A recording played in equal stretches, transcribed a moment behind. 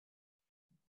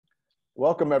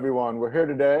Welcome, everyone. We're here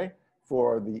today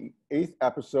for the 8th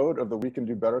episode of the We Can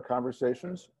Do Better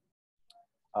conversations.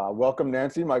 Welcome,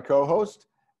 Nancy, my co-host,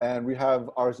 and we have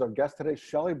as our guest today,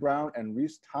 Shelley Brown and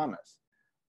Rhys Thomas,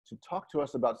 to talk to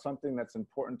us about something that's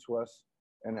important to us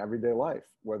in everyday life,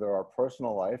 whether our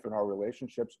personal life, in our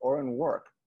relationships, or in work.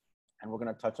 And we're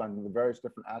going to touch on the various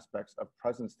different aspects of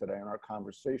presence today in our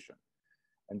conversation.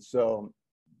 And so,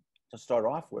 to start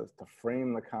off with, to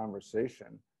frame the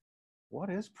conversation, what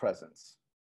is presence?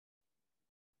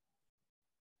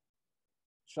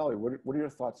 Shelley, what are your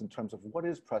thoughts in terms of what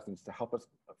is presence to help us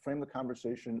frame the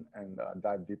conversation and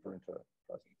dive deeper into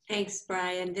presence? Thanks,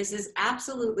 Brian. This is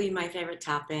absolutely my favorite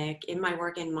topic. In my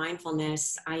work in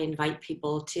mindfulness, I invite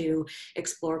people to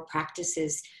explore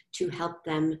practices to help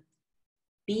them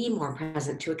be more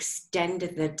present, to extend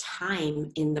the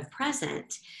time in the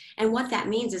present. And what that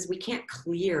means is we can't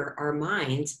clear our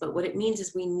minds, but what it means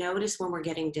is we notice when we're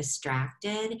getting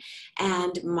distracted,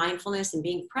 and mindfulness and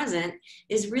being present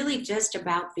is really just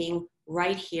about being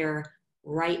right here,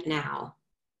 right now.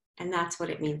 And that's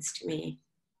what it means to me.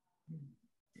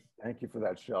 Thank you for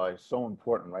that, Shelley. So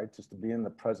important, right? Just to be in the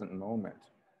present moment.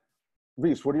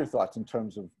 Rhys, what are your thoughts in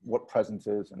terms of what presence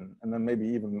is and then maybe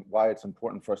even why it's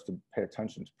important for us to pay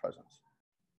attention to presence?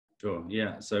 Sure,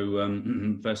 yeah.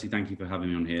 So firstly, thank you for having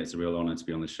me on here. It's a real honor to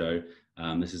be on the show.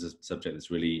 This is a subject that's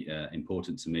really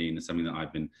important to me, and it's something that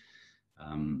I've been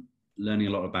learning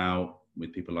a lot about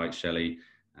with people like Shelley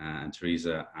and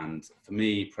Teresa. And for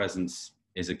me, presence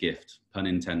is a gift, pun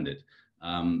intended.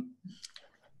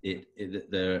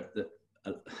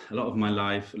 A lot of my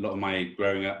life, a lot of my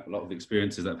growing up, a lot of the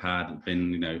experiences I've had have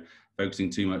been,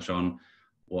 focusing too much on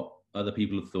what other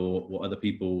people have thought, what other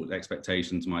people's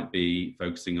expectations might be,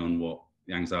 focusing on what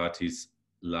the anxieties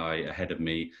lie ahead of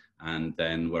me, and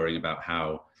then worrying about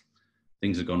how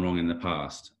things have gone wrong in the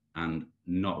past. And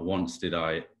not once did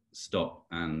I stop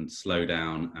and slow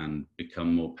down and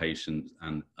become more patient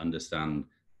and understand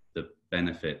the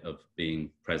benefit of being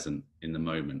present in the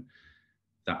moment.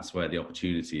 That's where the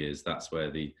opportunity is. That's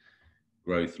where the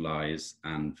growth lies.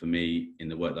 And for me, in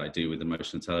the work that I do with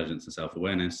emotional intelligence and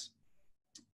self-awareness,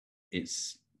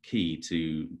 it's key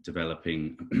to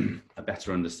developing a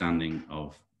better understanding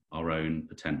of our own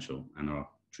potential and our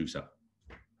true self.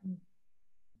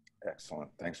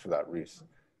 Excellent. Thanks for that, Rhys.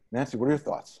 Nancy, what are your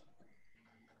thoughts?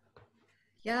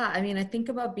 Yeah, I think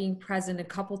about being present. A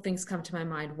couple things come to my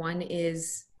mind. One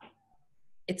is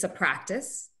it's a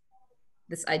practice.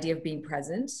 This idea of being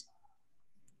present,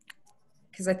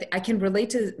 because I can relate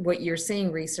to what you're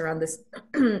saying, Rhys, around this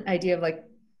idea of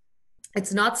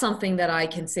it's not something that I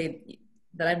can say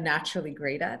that I'm naturally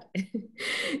great at.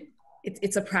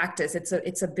 It's a practice.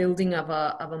 It's a building of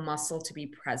a muscle to be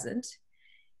present.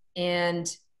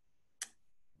 And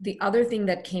the other thing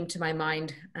that came to my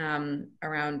mind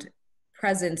around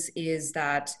presence is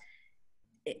that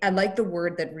I like the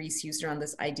word that Rhys used around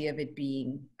this idea of it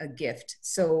being a gift.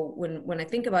 So when I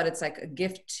think about it, it's like a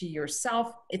gift to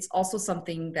yourself. It's also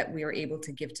something that we are able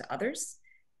to give to others,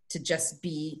 to just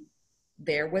be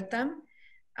there with them.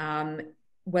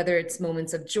 Whether it's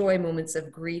moments of joy, moments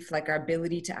of grief, like our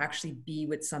ability to actually be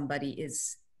with somebody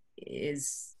is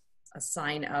a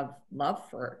sign of love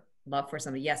for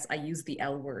somebody. Yes, I use the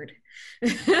L word.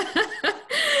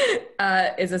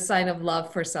 Is a sign of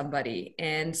love for somebody.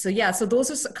 And so, yeah, so those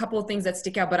are a couple of things that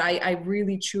stick out, but I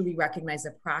really, truly recognize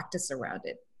the practice around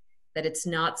it, that it's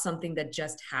not something that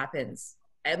just happens,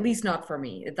 at least not for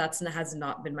me. Has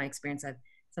not been my experience.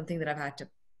 Something that I've had to,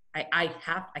 I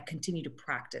continue to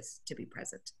practice to be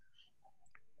present.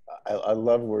 I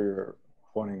love where you're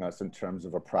pointing us in terms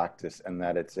of a practice and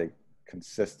that it's a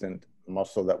consistent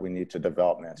muscle that we need to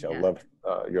develop, Nancy. Yeah. I love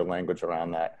your language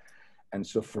around that. And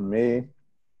so for me,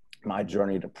 my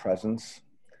journey to presence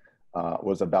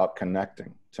was about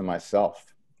connecting to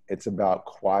myself. It's about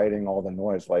quieting all the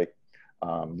noise, like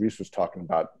Rhys was talking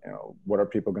about, what are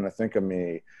people going to think of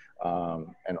me,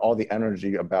 and all the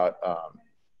energy about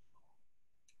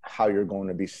how you're going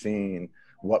to be seen,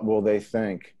 what will they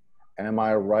think, am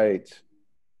I right,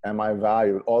 am I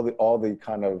valued, all the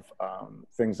kind of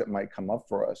things that might come up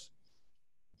for us,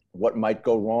 what might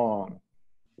go wrong,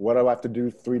 what do I have to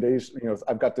do 3 days,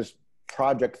 I've got this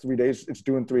project 3 days, it's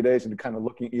due in 3 days, and kind of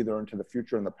looking either into the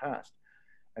future and the past.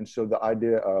 And so the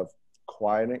idea of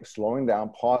quieting, slowing down,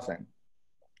 pausing.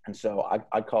 And so I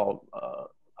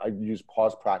use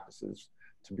pause practices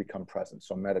to become present.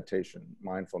 So meditation,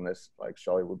 mindfulness, like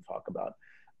Shelley would talk about,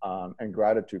 and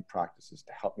gratitude practices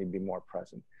to help me be more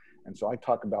present. And so I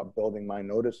talk about building my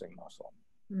noticing muscle.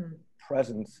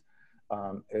 Presence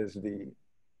is the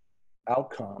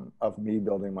outcome of me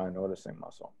building my noticing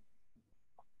muscle.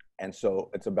 And so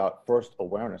it's about first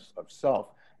awareness of self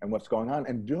and what's going on,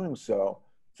 and doing so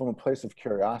from a place of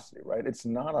curiosity, right? It's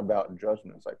not about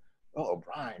judgment. It's like, oh,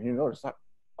 Brian, you notice that?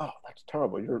 Oh, that's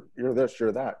terrible. You're this,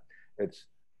 you're that. It's,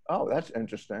 oh, that's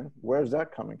interesting. Where's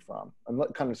that coming from? And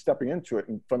kind of stepping into it,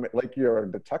 and from it, like you're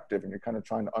a detective and you're kind of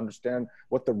trying to understand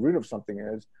what the root of something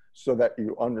is, so that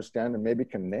you understand and maybe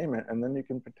can name it, and then you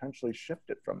can potentially shift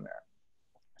it from there.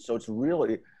 So it's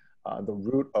really the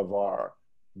root of our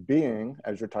being,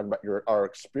 as you're talking about our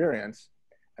experience,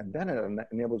 and then it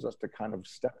enables us to kind of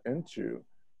step into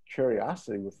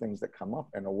curiosity with things that come up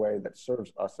in a way that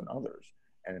serves us and others.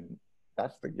 And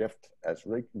that's the gift, as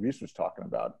Rhys was talking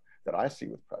about, that I see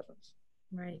with presence.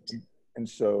 Right. And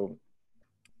so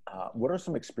what are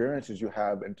some experiences you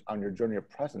have on your journey of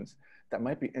presence that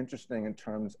might be interesting in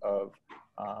terms of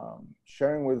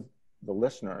sharing with the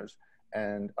listeners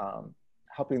and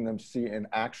helping them see in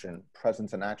action,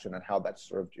 presence in action, and how that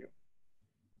served you?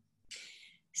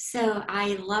 So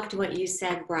I loved what you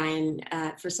said, Brian,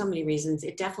 for so many reasons.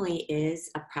 It definitely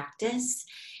is a practice.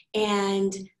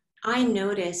 And I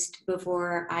noticed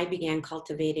before I began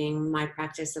cultivating my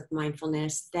practice of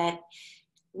mindfulness that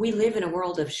we live in a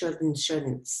world of should and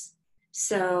shouldn'ts.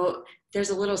 So there's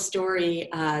a little story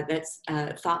that's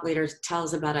thought leader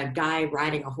tells about a guy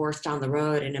riding a horse down the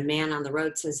road, and a man on the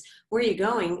road says, "Where are you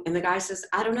going?" And the guy says,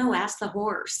 "I don't know, ask the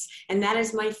horse." And that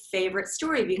is my favorite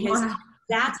story, because Wow.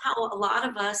 that's how a lot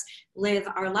of us live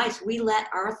our lives. We let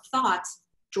our thoughts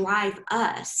drive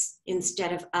us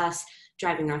instead of us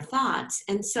driving our thoughts.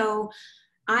 And so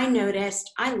I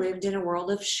noticed I lived in a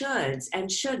world of shoulds and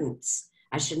shouldn'ts.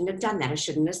 I shouldn't have done that. I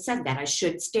shouldn't have said that. I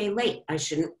should stay late. I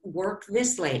shouldn't work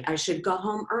this late. I should go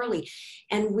home early.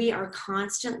 And we are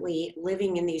constantly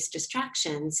living in these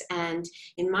distractions. And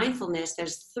in mindfulness,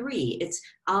 there's three. It's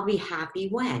I'll be happy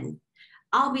when.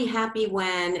 I'll be happy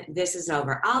when this is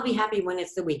over. I'll be happy when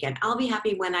it's the weekend. I'll be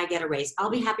happy when I get a raise. I'll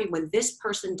be happy when this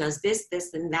person does this,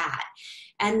 this, and that.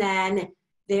 And then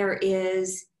there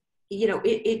is,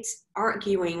 it's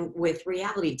arguing with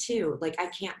reality too. Like, I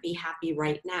can't be happy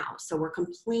right now. So we're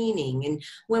complaining. And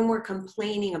when we're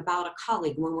complaining about a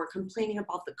colleague, when we're complaining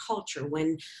about the culture,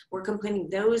 when we're complaining,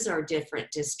 those are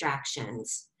different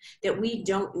distractions that we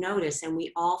don't notice, and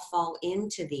we all fall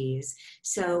into these.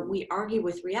 So we argue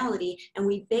with reality, and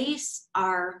we base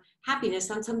our happiness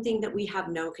on something that we have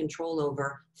no control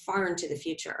over far into the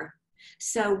future.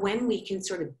 So when we can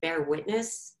sort of bear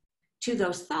witness to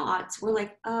those thoughts, we're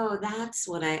like, oh,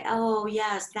 oh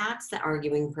yes, that's the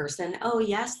arguing person. Oh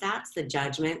yes, that's the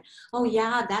judgment. Oh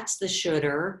yeah, that's the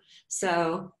shoulder.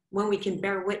 So when we can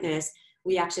bear witness,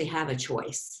 we actually have a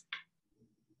choice.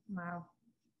 Wow.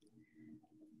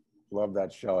 Love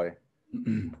that, Shelley.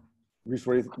 Rhys,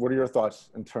 what are your thoughts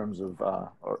in terms of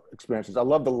or experiences? I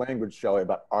love the language, Shelley,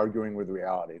 about arguing with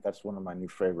reality. That's one of my new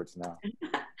favorites now.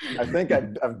 I think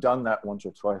I've done that once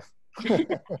or twice.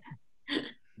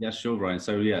 Yeah, sure, Brian.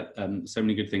 So yeah, so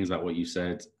many good things about what you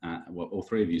said, what all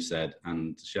three of you said.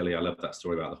 And Shelley, I love that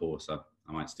story about the horse.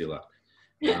 I might steal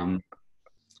that.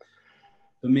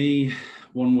 For me,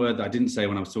 one word that I didn't say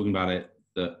when I was talking about it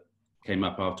that came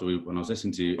up when I was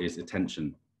listening to you is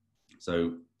attention.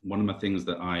 So one of my things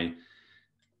that I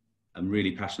am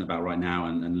really passionate about right now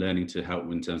and learning to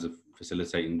help in terms of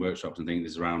facilitating workshops and things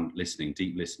is around listening,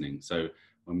 deep listening. So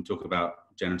when we talk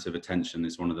about generative attention,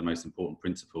 it's one of the most important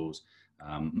principles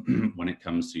when it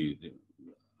comes to,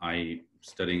 I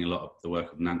studying a lot of the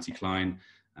work of Nancy Klein,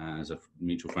 as a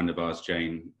mutual friend of ours,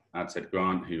 Jane Adset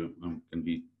Grant, who I'm going to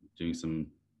be doing some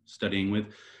studying with.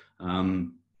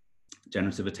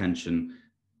 Generative attention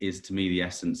is, to me, the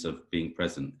essence of being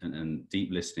present, and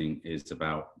deep listening is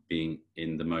about being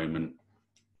in the moment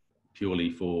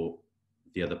purely for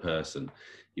the other person.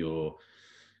 You're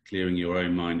clearing your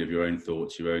own mind of your own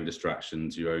thoughts, your own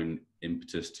distractions, your own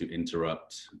impetus to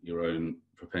interrupt, your own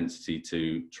propensity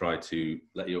to try to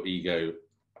let your ego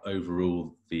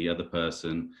overrule the other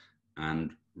person.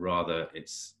 And rather,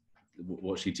 it's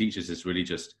what she teaches is really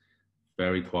just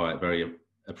very quiet, very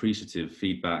appreciative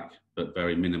feedback, but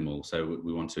very minimal. So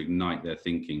we want to ignite their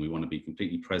thinking. We want to be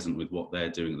completely present with what they're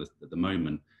doing at the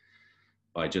moment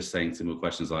by just saying simple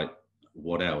questions like,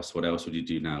 what else? What else would you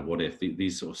do now? What if?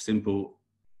 These sort of simple,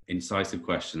 incisive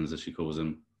questions, as she calls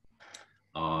them,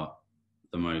 are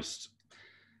the most,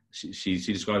 she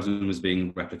describes them as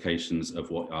being replications of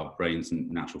what our brain's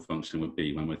natural function would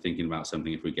be. When we're thinking about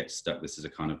something, if we get stuck, this is a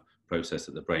kind of process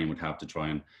that the brain would have to try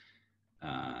and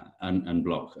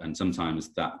unblock. And sometimes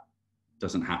that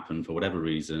doesn't happen for whatever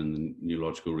reason,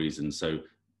 neurological reasons. So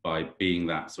by being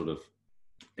that sort of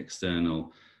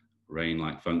external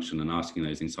brain-like function and asking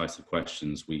those incisive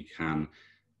questions, we can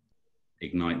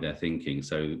ignite their thinking.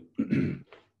 So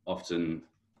often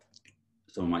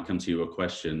someone might come to you with a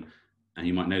question and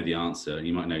you might know the answer and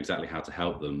you might know exactly how to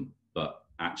help them, but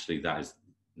actually that is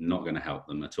not going to help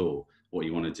them at all. What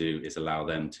you want to do is allow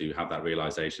them to have that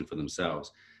realization for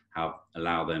themselves,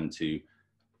 allow them to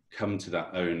come to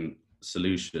that own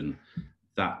solution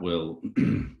that will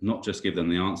not just give them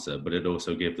the answer, but it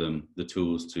also give them the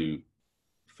tools to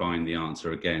find the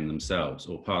answer again themselves,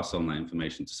 or pass on that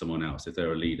information to someone else. If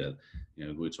they're a leader, you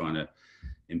know, we're trying to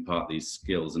impart these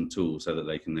skills and tools so that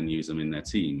they can then use them in their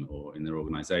team or in their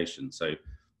organization. So it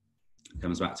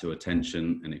comes back to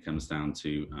attention, and it comes down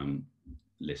to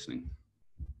listening.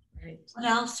 Right. What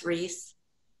else, Rhys?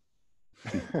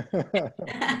 Save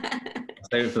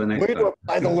it for the next Way to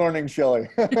apply the learning, Shelley.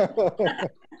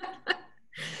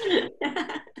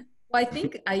 Well, I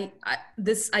think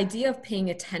this idea of paying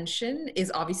attention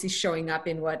is obviously showing up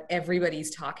in what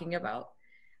everybody's talking about.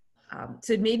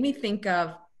 So it made me think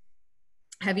of,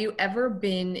 have you ever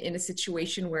been in a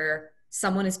situation where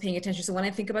someone is paying attention? So when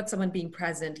I think about someone being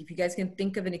present, if you guys can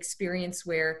think of an experience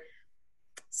where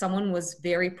someone was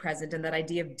very present and that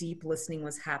idea of deep listening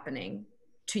was happening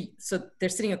so they're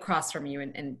sitting across from you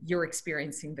and you're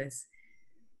experiencing this.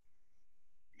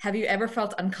 Have you ever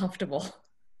felt uncomfortable?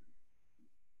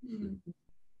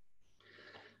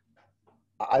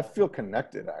 I feel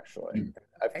connected, actually.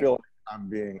 I feel like I'm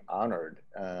being honored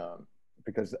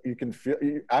because you can feel,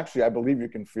 actually, I believe you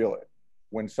can feel it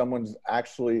when someone's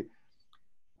actually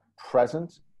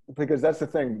present, because that's the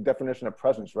thing, definition of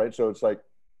presence, right? So it's like,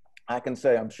 I can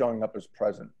say I'm showing up as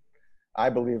present. I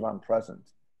believe I'm present,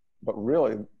 but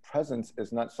really presence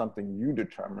is not something you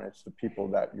determine. It's the people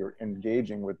that you're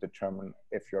engaging with determine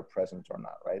if you're present or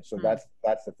not, right? So that's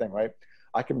the thing, right?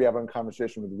 I can be having a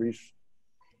conversation with Rhys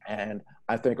and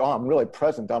I think, oh, I'm really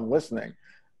present, I'm listening.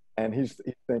 And he's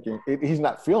thinking, he's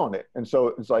not feeling it. And so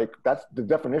it's like, that's the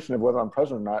definition of whether I'm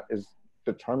present or not is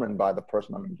determined by the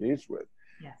person I'm engaged with.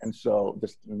 Yes. And so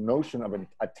this notion of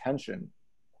attention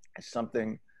is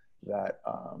something that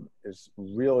is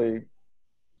really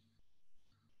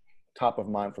top of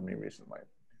mind for me recently.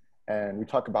 And we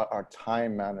talk about our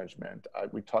time management.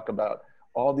 We talk about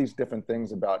all these different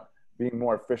things about being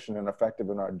more efficient and effective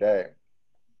in our day.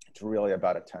 It's really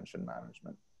about attention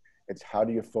management. It's how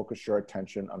do you focus your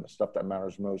attention on the stuff that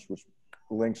matters most, which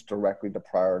links directly to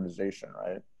prioritization,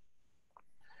 right?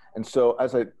 And so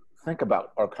as I think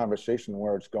about our conversation,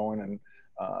 where it's going, and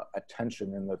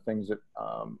attention and the things that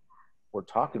we're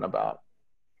talking about,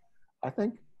 I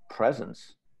think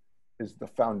presence is the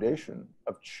foundation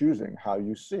of choosing how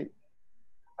you see.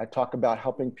 I talk about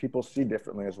helping people see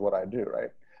differently is what I do,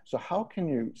 right? So how can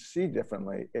you see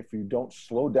differently if you don't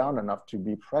slow down enough to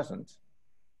be present?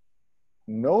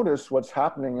 Notice what's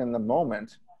happening in the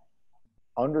moment.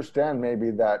 Understand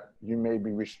maybe that you may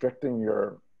be restricting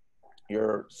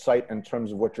your sight in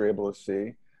terms of what you're able to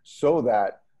see so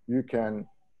that you can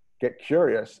get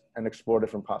curious and explore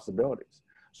different possibilities.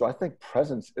 So I think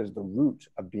presence is the root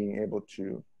of being able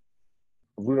to,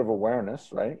 root of awareness,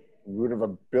 right? Root of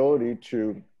ability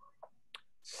to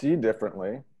see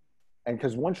differently. And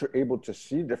because once you're able to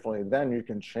see differently, then you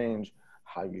can change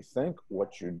how you think,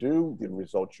 what you do, the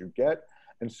results you get.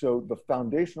 And so the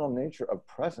foundational nature of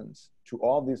presence to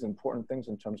all these important things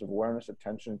in terms of awareness,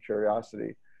 attention,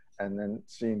 curiosity, and then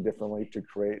seeing differently to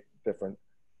create different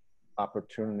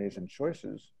opportunities and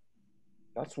choices,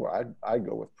 that's where I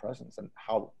go with presence and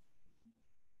how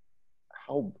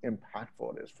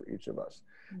impactful it is for each of us.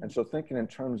 Mm-hmm. And so thinking in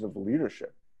terms of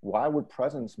leadership, why would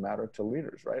presence matter to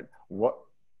leaders, right?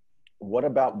 What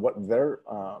about what their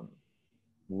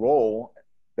role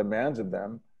demands of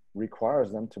them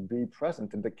requires them to be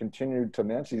present and to continue, to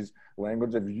Nancy's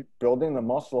language, of building the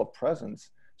muscle of presence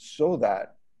so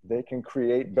that they can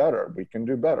create better. We can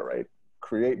do better, right?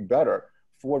 Create better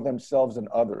for themselves and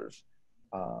others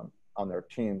on their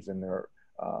teams and their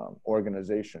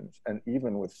organizations, and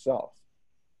even with self.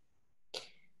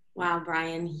 Wow,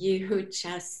 Brian, you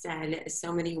just said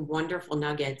so many wonderful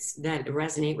nuggets that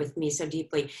resonate with me so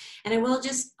deeply. And I will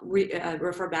just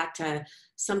refer back to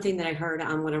something that I heard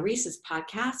on one of Rhys's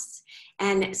podcasts.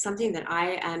 And something that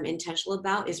I am intentional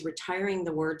about is retiring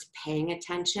the words paying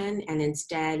attention and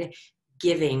instead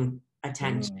giving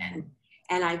attention.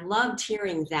 And I loved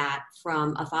hearing that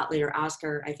from a thought leader,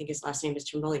 Oscar, I think his last name is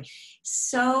Trimboli.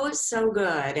 So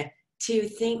good to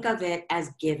think of it as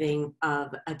giving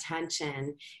of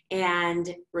attention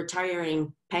and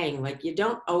retiring paying. Like, you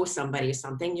don't owe somebody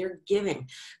something, you're giving.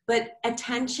 But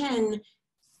attention,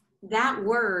 that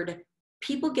word,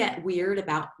 people get weird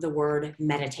about the word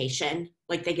meditation.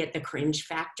 Like, they get the cringe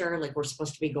factor, like we're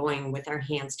supposed to be going with our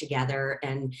hands together,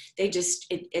 and they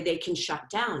just, they can shut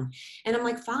down. And I'm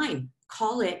like, fine,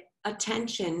 call it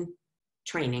attention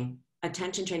training.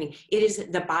 Attention training. It is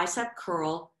the bicep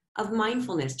curl of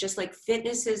mindfulness, just like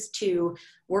fitness is to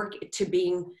work, to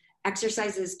being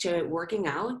exercises to working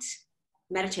out,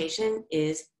 meditation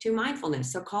is to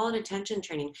mindfulness. So call it attention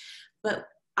training. But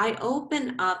I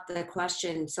open up the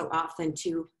question so often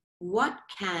to what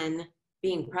can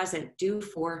being present do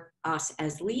for us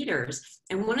as leaders?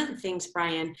 And one of the things,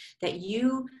 Brian, that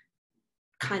you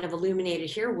kind of illuminated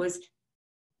here was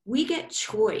we get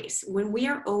choice. When we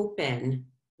are open,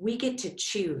 we get to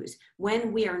choose.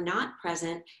 When we are not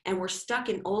present and we're stuck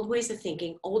in old ways of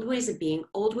thinking, old ways of being,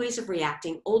 old ways of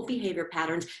reacting, old behavior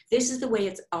patterns, this is the way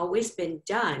it's always been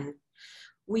done.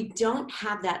 We don't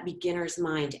have that beginner's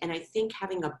mind. And I think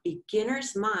having a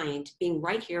beginner's mind, being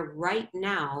right here, right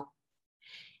now,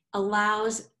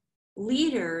 allows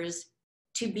leaders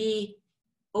to be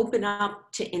open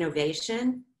up to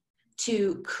innovation,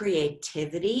 to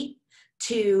creativity,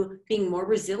 to being more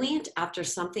resilient after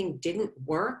something didn't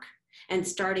work and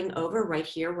starting over right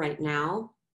here, right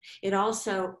now. It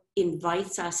also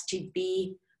invites us to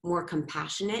be more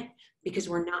compassionate because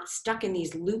we're not stuck in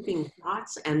these looping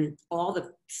thoughts and all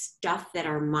the stuff that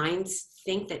our minds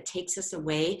think that takes us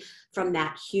away from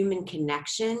that human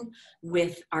connection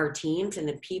with our teams and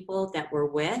the people that we're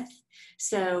with.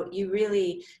 So you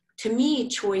really, to me,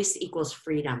 choice equals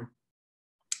freedom.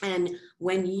 And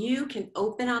when you can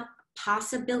open up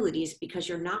possibilities because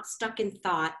you're not stuck in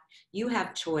thought, you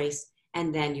have choice,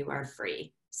 and then you are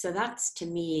free. So that's, to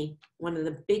me, one of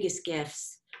the biggest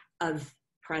gifts of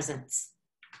presence.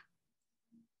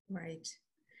 Right.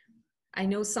 I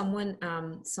know someone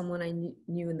I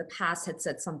knew in the past had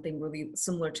said something really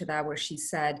similar to that, where she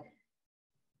said,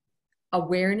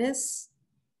 awareness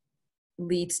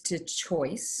leads to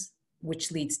choice,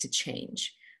 which leads to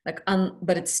change.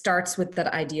 But it starts with that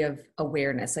idea of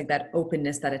awareness, like that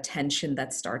openness, that attention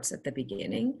that starts at the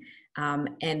beginning.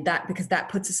 And that, because that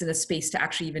puts us in a space to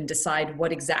actually even decide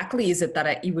what exactly is it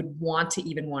that you would want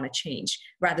to change,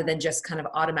 rather than just kind of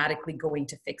automatically going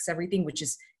to fix everything, which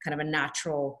is kind of a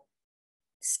natural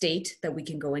state that we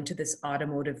can go into this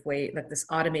automated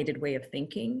way of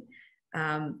thinking.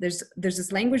 There's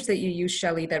this language that you use,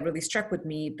 Shelley, that really struck with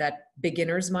me, that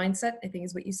beginner's mindset, I think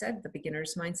is what you said, the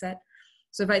beginner's mindset.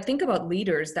 So if I think about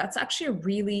leaders, that's actually a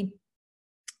really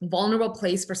vulnerable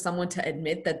place for someone to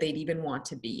admit that they'd even want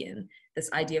to be in, this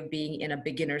idea of being in a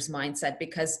beginner's mindset,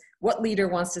 because what leader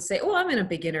wants to say, oh, I'm in a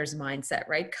beginner's mindset,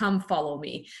 right? Come follow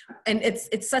me. And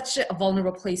it's such a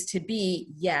vulnerable place to be,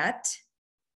 yet,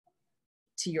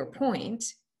 to your point,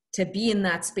 to be in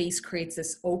that space creates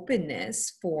this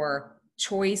openness for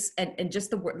choice and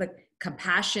just the word, like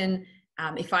compassion.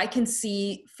 If I can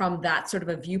see from that sort of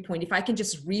a viewpoint, if I can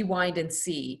just rewind and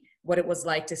see what it was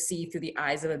like to see through the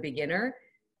eyes of a beginner,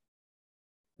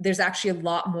 there's actually a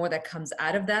lot more that comes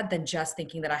out of that than just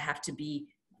thinking that I have to be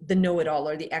the know-it-all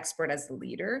or the expert as the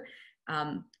leader.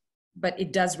 But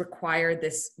it does require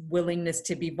this willingness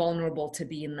to be vulnerable, to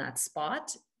be in that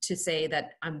spot, to say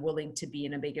that I'm willing to be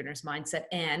in a beginner's mindset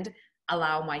and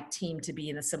allow my team to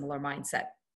be in a similar mindset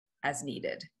as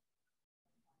needed.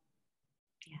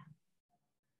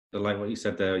 So like what you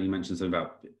said there, you mentioned something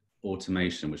about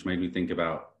automation, which made me think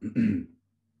about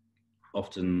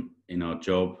often in our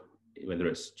job, whether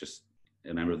it's just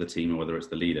a member of the team or whether it's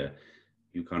the leader,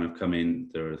 you kind of come in,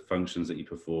 there are functions that you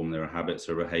perform, there are habits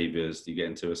or behaviors, you get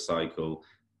into a cycle,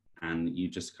 and you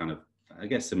just kind of, I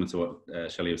guess similar to what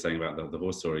Shelley was saying about the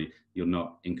horse story, you're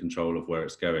not in control of where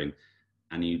it's going.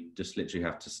 And you just literally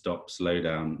have to stop, slow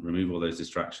down, remove all those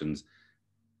distractions,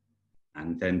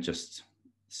 and then just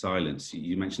silence.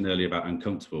 You mentioned earlier about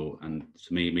uncomfortable, and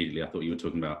to me immediately I thought you were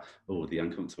talking about the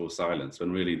uncomfortable silence, when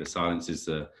really the silence is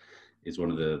one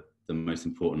of the most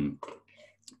important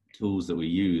tools that we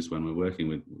use when we're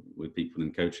working with people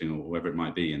in coaching or whatever it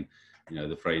might be. And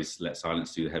the phrase "let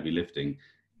silence do the heavy lifting,"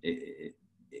 it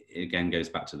again goes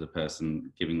back to the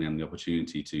person, giving them the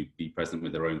opportunity to be present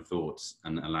with their own thoughts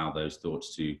and allow those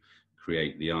thoughts to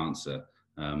create the answer.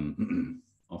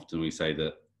 Often we say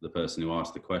that the person who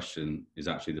asked the question is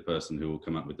actually the person who will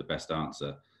come up with the best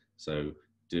answer. So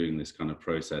doing this kind of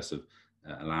process of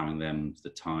allowing them the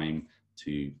time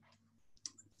to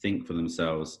think for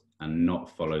themselves and not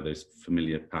follow those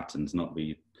familiar patterns, not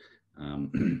be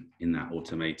in that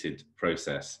automated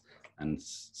process, and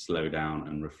slow down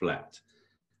and reflect.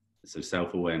 So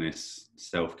self-awareness,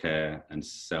 self-care, and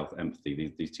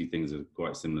self-empathy, these two things are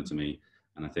quite similar to me.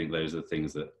 And I think those are the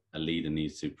things that a leader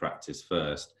needs to practice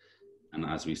first. And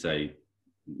as we say,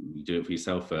 you do it for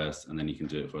yourself first, and then you can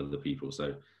do it for other people.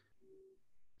 So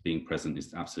being present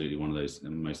is absolutely one of those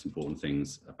most important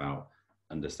things about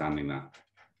understanding that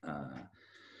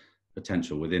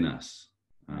potential within us.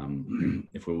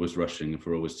 If we're always rushing, if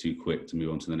we're always too quick to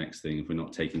move on to the next thing, if we're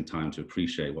not taking time to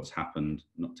appreciate what's happened,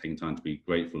 not taking time to be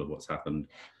grateful of what's happened,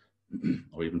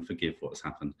 or even forgive what's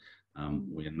happened,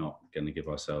 we are not going to give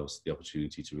ourselves the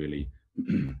opportunity to really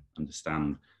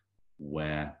understand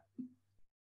where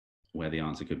the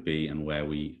answer could be and where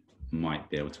we might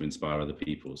be able to inspire other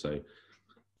people. So I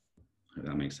hope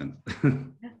that makes sense.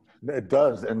 It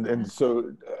does. And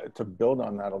so to build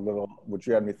on that a little, what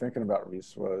you had me thinking about,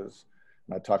 Rhys, was,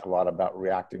 and I talk a lot about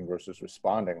reacting versus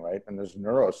responding, right? And there's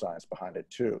neuroscience behind it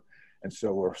too. And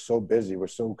so we're so busy, we're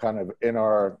so kind of in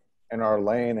our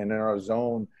lane and in our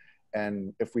zone.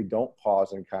 And if we don't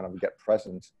pause and kind of get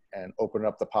present and open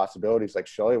up the possibilities like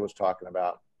Shelley was talking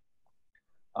about,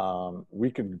 we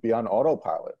could be on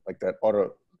autopilot, like that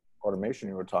automation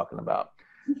you were talking about.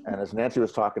 And as Nancy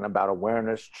was talking about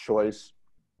awareness, choice,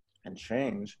 and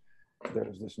change,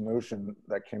 there's this notion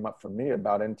that came up for me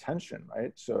about intention,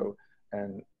 right? So,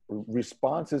 and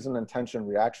response is an intention,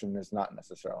 reaction is not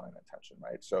necessarily an intention,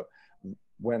 right? So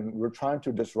when we're trying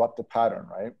to disrupt a pattern,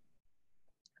 right?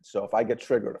 So if I get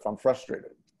triggered, if I'm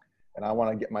frustrated and I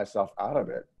want to get myself out of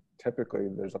it, typically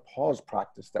there's a pause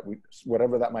practice that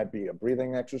whatever that might be, a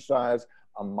breathing exercise,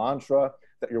 a mantra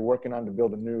that you're working on to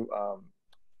build a new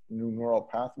neural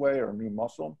pathway or new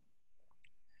muscle.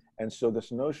 And so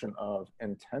this notion of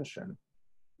intention,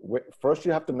 first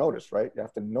you have to notice, right? You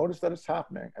have to notice that it's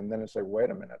happening, and then say, wait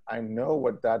a minute, I know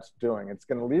what that's doing. It's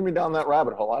going to lead me down that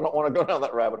rabbit hole. I don't want to go down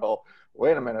that rabbit hole.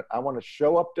 Wait a minute, I want to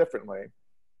show up differently.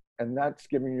 And that's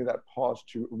giving you that pause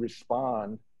to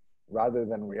respond rather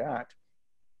than react,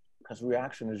 because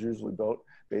reaction is usually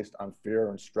based on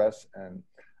fear and stress and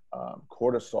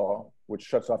cortisol, which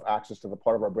shuts off access to the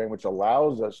part of our brain which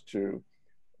allows us to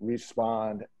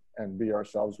respond and be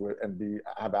ourselves with and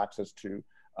have access to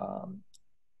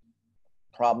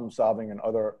problem solving and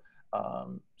other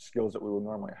skills that we would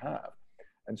normally have.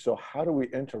 And so how do we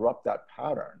interrupt that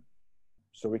pattern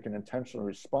so we can intentionally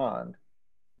respond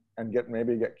and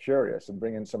maybe get curious and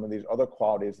bring in some of these other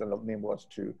qualities that enable us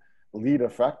to lead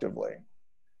effectively?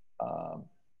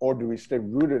 Or do we stay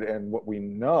rooted in what we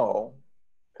know,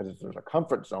 because there's a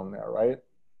comfort zone there, right?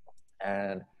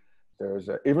 And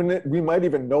we might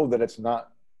even know that it's not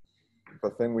the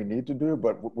thing we need to do,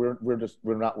 but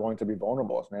we're not willing to be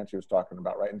vulnerable, as Nancy was talking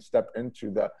about, right? And step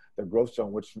into the growth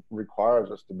zone, which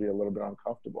requires us to be a little bit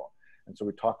uncomfortable. And so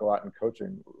we talk a lot in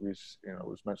coaching. We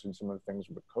mentioned some of the things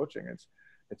with coaching.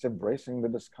 It's embracing the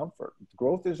discomfort.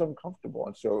 Growth is uncomfortable.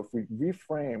 And so if we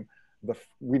reframe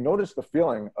we notice the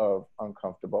feeling of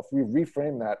uncomfortable, if we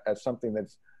reframe that as something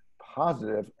that's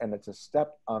positive and it's a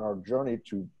step on our journey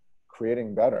to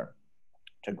creating better,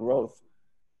 to growth,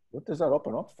 what does that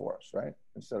open up for us, right?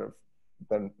 Instead of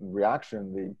the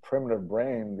reaction, the primitive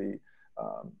brain, the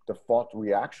default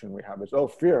reaction we have is, oh,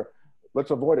 fear,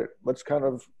 let's avoid it. Let's kind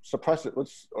of suppress it.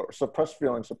 Let's suppress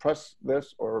feelings, suppress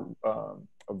this, or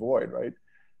avoid, right?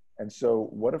 And so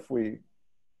what if we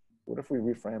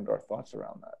reframed our thoughts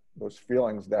around that? Those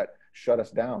feelings that shut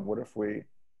us down, what if we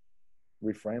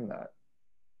reframed that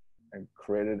and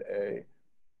created a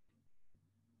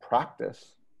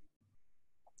practice,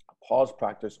 a pause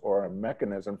practice, or a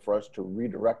mechanism for us to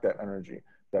redirect that energy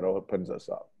that opens us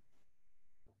up?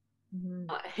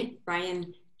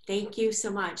 Brian, thank you so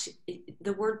much.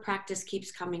 The word practice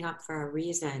keeps coming up for a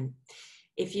reason.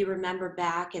 If you remember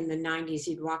back in the 90s,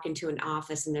 you'd walk into an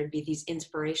office and there'd be these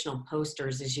inspirational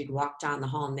posters as you'd walk down the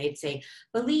hall, and they'd say,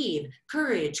 believe,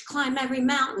 courage, climb every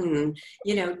mountain,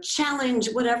 challenge,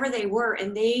 whatever they were.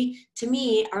 And they, to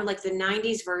me, are like the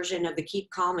 90s version of the keep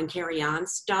calm and carry on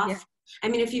stuff. Yeah. I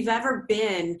mean, if you've ever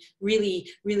been really,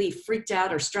 really freaked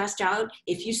out or stressed out,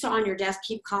 if you saw on your desk,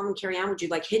 keep calm and carry on, would you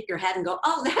like hit your head and go,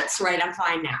 oh, that's right, I'm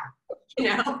fine now?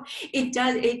 It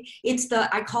does. It's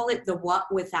I call it the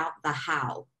what without the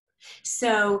how.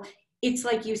 So it's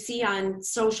like you see on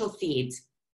social feeds,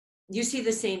 you see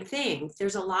the same thing.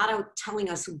 There's a lot of telling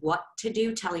us what to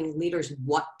do, telling leaders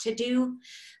what to do,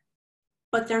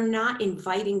 but they're not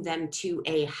inviting them to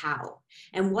a how.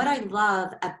 And what I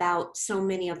love about so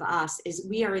many of us is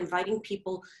we are inviting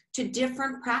people to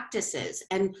different practices.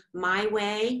 And my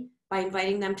way, by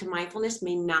inviting them to mindfulness,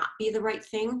 may not be the right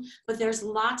thing, but there's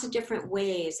lots of different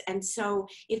ways. And so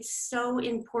it's so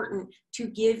important to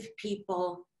give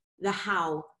people the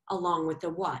how along with the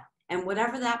what. And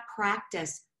whatever that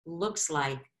practice looks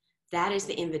like, that is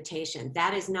the invitation.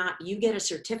 That is not, you get a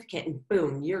certificate and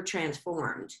boom, you're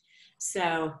transformed.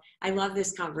 So I love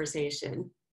this conversation.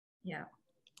 Yeah.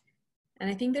 And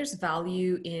I think there's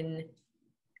value in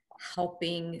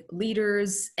helping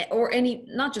leaders, or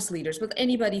not just leaders, but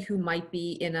anybody who might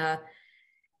be in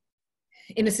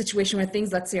in a situation where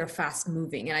things, let's say, are fast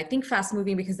moving. And I think fast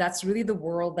moving because that's really the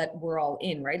world that we're all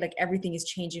in, right? Like everything is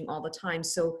changing all the time.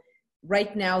 So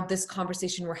right now, this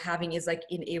conversation we're having is like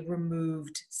in a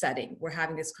removed setting. We're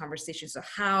having this conversation. So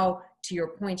how, to your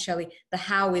point, Shelley, the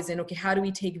how is in, okay, how do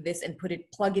we take this and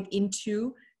plug it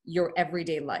into your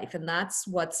everyday life? And that's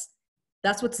what's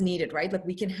needed, right? Like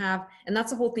we can have, and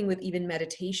that's the whole thing with even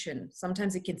meditation.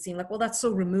 Sometimes it can seem like, well, that's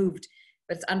so removed,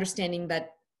 but it's understanding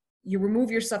that you remove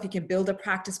yourself, you can build a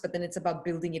practice, but then it's about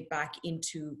building it back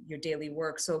into your daily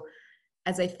work. So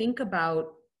as I think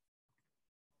about,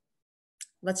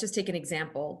 let's just take an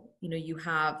example. You know, you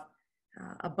have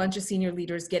a bunch of senior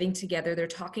leaders getting together. They're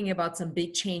talking about some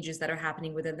big changes that are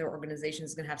happening within their organizations.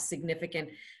 It's going to have significant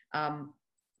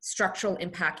structural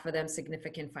impact for them,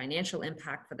 significant financial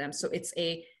impact for them. So it's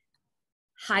a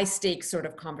high stakes sort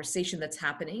of conversation that's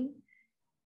happening.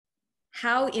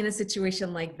 How, in a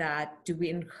situation like that, do we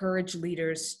encourage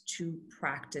leaders to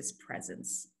practice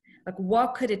presence? Like,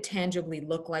 what could it tangibly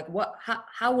look like?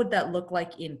 How would that look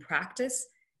like in practice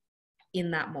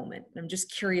in that moment? I'm just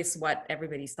curious what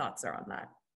everybody's thoughts are on that.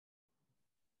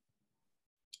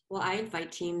 Well, I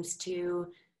invite teams to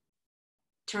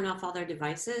turn off all their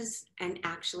devices and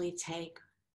actually take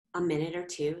a minute or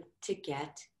two to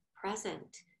get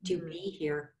present, to be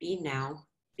here, be now,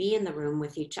 be in the room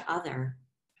with each other.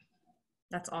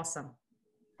 That's awesome.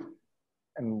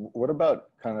 And what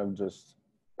about kind of just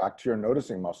back to your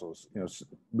noticing muscles? You know,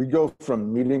 we go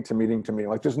from meeting to meeting to meeting.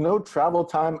 Like there's no travel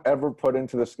time ever put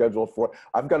into the schedule for,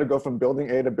 I've got to go from building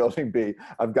A to building B.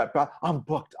 I'm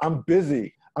booked, I'm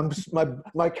busy.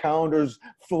 My calendar's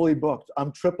fully booked.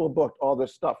 I'm triple booked, all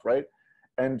this stuff, right?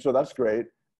 And so that's great.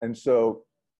 And so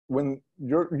when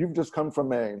you've just come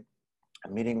from a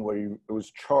meeting where it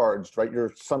was charged, right?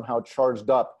 You're somehow charged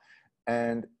up.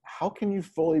 And how can you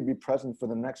fully be present for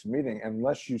the next meeting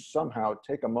unless you somehow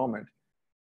take a moment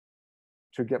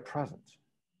to get present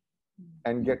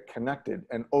and get connected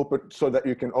and open so that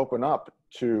you can open up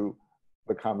to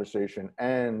the conversation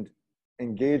and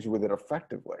engage with it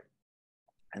effectively?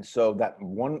 And so that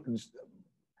one,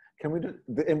 can we do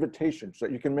the invitation so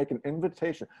that you can make an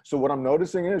invitation? So what I'm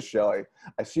noticing is, Shelley,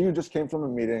 I see you just came from a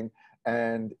meeting,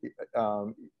 and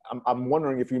I'm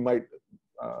wondering if you might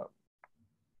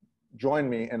join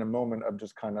me in a moment of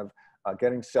just kind of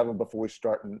getting settled before we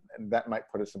start, and that might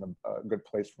put us in a good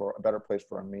place for a better place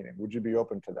for a meeting. Would you be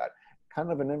open to that?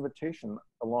 Kind of an invitation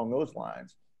along those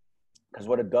lines, because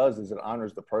what it does is it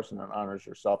honors the person and honors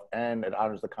yourself, and it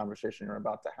honors the conversation you're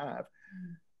about to have.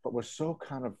 But we're so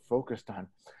kind of focused on,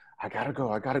 I gotta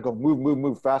go,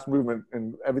 move, fast movement,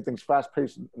 and everything's fast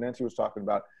paced. Nancy was talking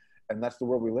about, and that's the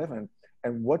world we live in.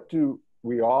 And what do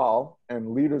we all,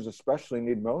 and leaders especially,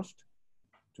 need most?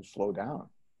 To slow down.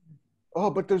 Oh,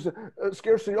 but there's a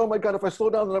scarcity. Oh my God, if I slow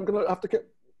down, then I'm gonna have to get,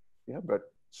 yeah, but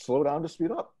slow down to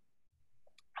speed up.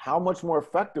 How much more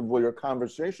effective will your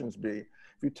conversations be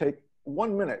if you take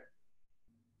 1 minute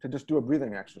to just do a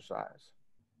breathing exercise,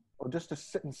 or just to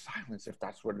sit in silence, if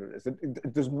that's what it is?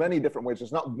 There's many different ways.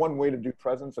 There's not one way to do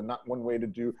presence and not one way to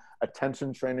do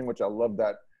attention training, which I love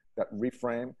that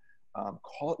reframe.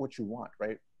 Call it what you want,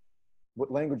 right?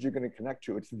 What language you're going to connect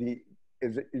to.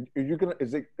 Is it going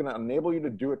to enable you to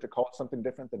do it, to call it something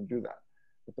different, than do that?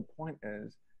 But the point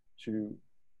is to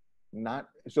not,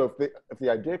 so if the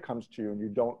idea comes to you and you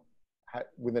don't,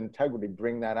 with integrity,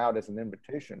 bring that out as an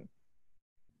invitation,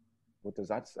 what does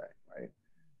that say, right?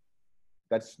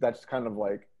 That's kind of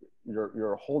like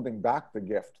you're holding back the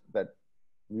gift that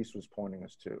Rhys was pointing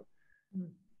us to.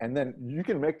 And then you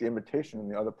can make the invitation and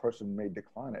the other person may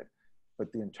decline it,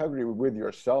 but the integrity with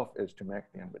yourself is to make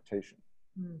the invitation.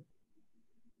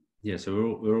 Yeah,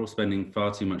 so we're all spending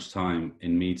far too much time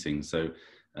in meetings. So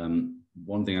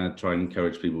one thing I try and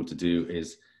encourage people to do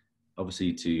is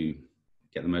obviously to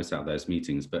get the most out of those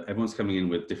meetings, but everyone's coming in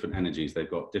with different energies. They've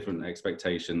got different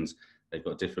expectations. They've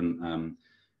got different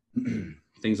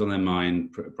things on their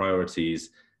mind,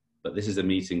 priorities. But this is a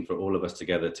meeting for all of us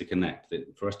together to connect.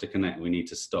 For us to connect, we need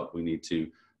to stop. We need to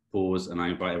pause. And I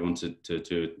invite everyone to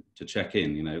check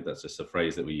in. You know, that's just a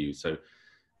phrase that we use. So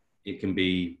it can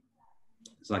be,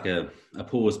 it's like a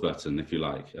pause button, if you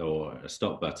like, or a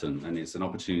stop button. And it's an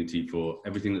opportunity for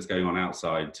everything that's going on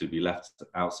outside to be left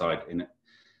outside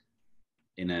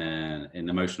in an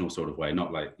emotional sort of way,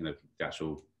 not like, you know, the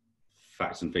actual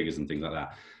facts and figures and things like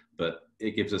that. But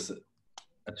it gives us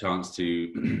a chance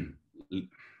to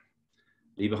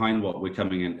leave behind what we're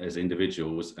coming in as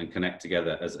individuals and connect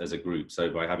together as a group. So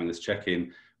by having this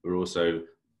check-in,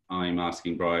 I'm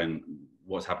asking Brian,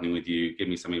 what's happening with you? Give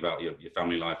me something about your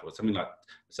family life, or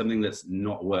something that's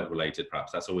not work related,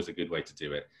 perhaps. That's always a good way to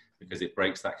do it, because it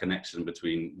breaks that connection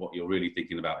between what you're really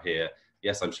thinking about here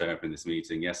yes, I'm showing up in this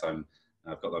meeting. Yes,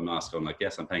 I've got my mask on. Like,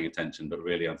 yes, I'm paying attention, but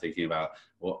really I'm thinking about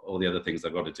what all the other things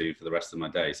I've got to do for the rest of my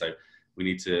day. So we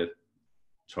need to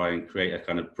try and create a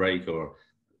kind of break or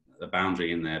a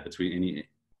boundary in there between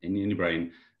in your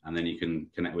brain, and then you can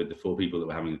connect with the 4 people that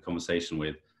we're having a conversation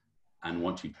with. And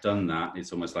once you've done that,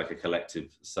 it's almost like a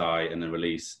collective sigh and a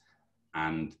release,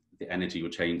 and the energy will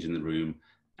change in the room,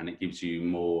 and it gives you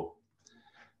more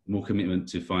commitment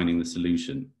to finding the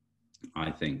solution, I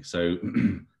think. So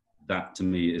that to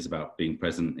me is about being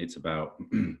present. It's about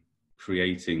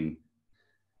creating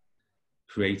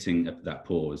that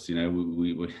pause. You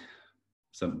know,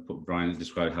 Brian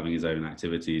described having his own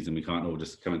activities, and we can't all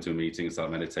just come into a meeting and start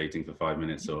meditating for 5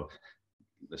 minutes, or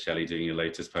the Shelley doing your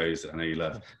lotus pose I know you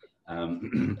love.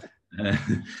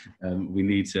 We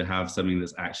need to have something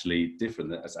that's actually different,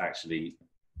 that's actually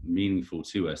meaningful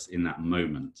to us in that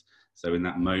moment. So in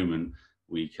that moment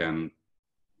we can,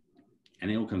 and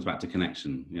it all comes back to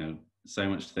connection. You know,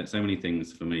 so many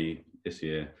things for me this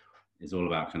year is all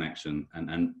about connection,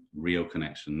 and real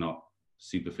connection, not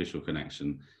superficial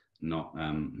connection, not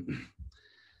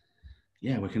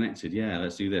yeah, we're connected, yeah,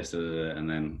 let's do this, and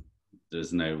then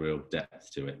there's no real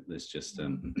depth to it. There's just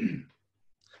a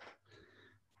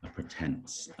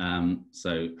pretense.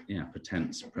 So yeah,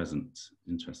 pretense, present,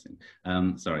 interesting.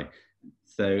 Sorry.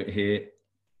 So here,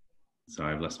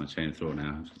 sorry, I've lost my chain of thought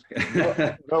now.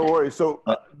 No worries. So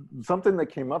something that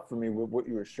came up for me with what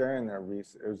you were sharing there,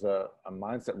 Rhys, is a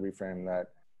mindset reframe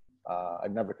that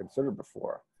I'd never considered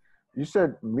before. You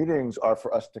said meetings are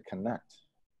for us to connect.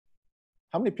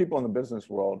 How many people in the business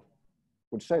world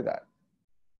would say that?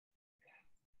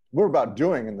 We're about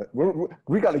doing, and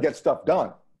we got to get stuff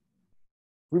done.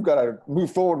 We've got to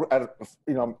move forward at,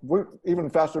 you know, we're even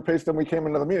faster pace than we came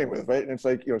into the meeting with, right? And it's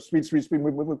like, you know, speed,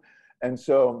 move. And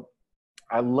so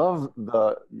I love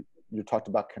you talked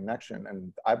about connection,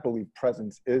 and I believe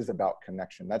presence is about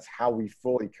connection. That's how we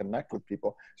fully connect with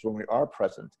people. So when we are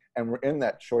present and we're in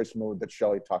that choice mode that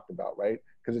Shelley talked about, right?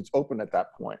 Because it's open at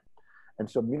that point. And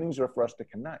so meetings are for us to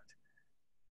connect.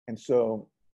 And so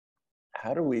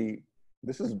how do we,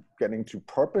 this is getting to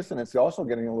purpose, and it's also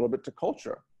getting a little bit to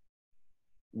culture.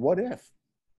 What if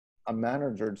a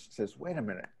manager says, wait a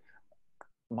minute,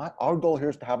 our goal here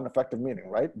is to have an effective meeting,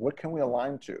 right? What can we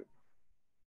align to?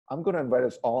 I'm going to invite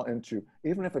us all into,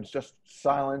 even if it's just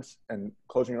silence and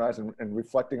closing your eyes and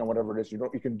reflecting on whatever it is, you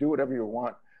can do whatever you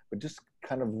want, but just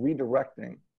kind of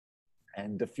redirecting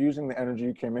and diffusing the energy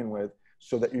you came in with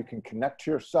so that you can connect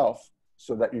to yourself,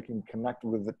 so that you can connect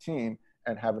with the team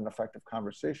and have an effective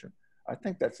conversation. I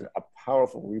think that's a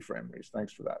powerful reframe, Rhys.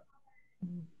 Thanks for that.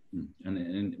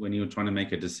 And when you're trying to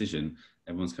make a decision,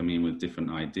 everyone's coming in with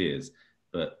different ideas,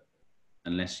 but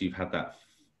unless you've had that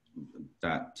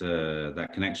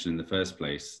connection in the first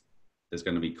place, there's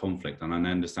going to be conflict. And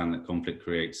I understand that conflict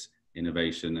creates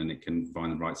innovation and it can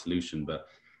find the right solution, but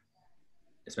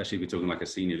especially if we're talking like a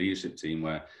senior leadership team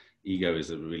where ego is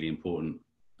a really important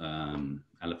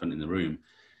elephant in the room,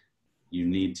 you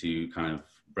need to kind of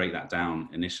break that down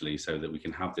initially so that we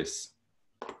can have this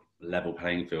level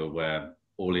playing field where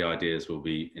all the ideas will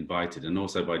be invited. And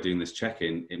also by doing this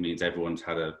check-in, it means everyone's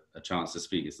had a chance to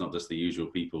speak. It's not just the usual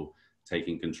people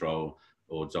taking control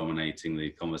or dominating the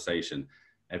conversation.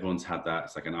 Everyone's had that.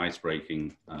 It's like an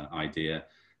ice-breaking idea.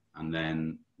 And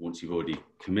then once you've already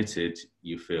committed,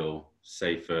 you feel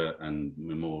safer and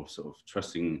more sort of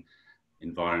trusting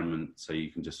environment. So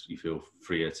you feel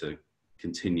freer to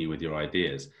continue with your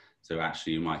ideas. So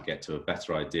actually you might get to a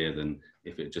better idea than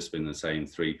if it just been the same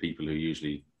 3 people who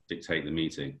usually dictate the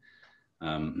meeting.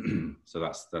 So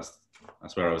that's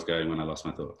where I was going when I lost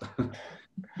my thought.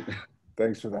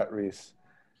 Thanks for that, Rhys.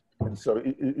 And so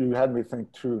you had me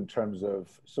think too in terms of,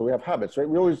 so we have habits, right?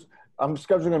 I'm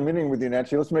scheduling a meeting with you,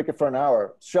 Nancy. Let's make it for an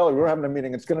hour. Shelley, we're having a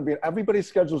meeting. It's going to be, everybody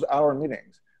schedules hour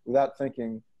meetings without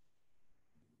thinking,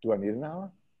 do I need an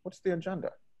hour? What's the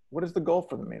agenda? What is the goal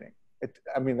for the meeting?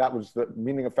 That was the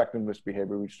meaning effectiveness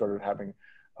behavior. We started having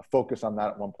a focus on that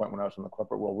at one point when I was in the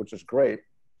corporate world, which is great.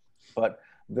 But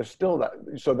there's still that.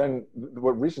 So then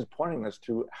what Rhys is pointing us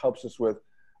to helps us with,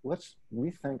 let's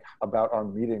rethink about our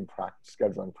meeting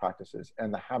scheduling practices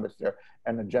and the habits there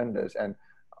and agendas, and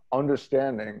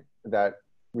understanding that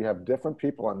we have different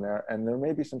people in there, and there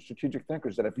may be some strategic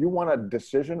thinkers that if you want a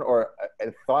decision or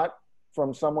a thought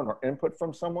from someone or input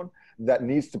from someone that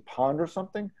needs to ponder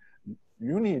something,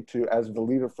 you need to, as the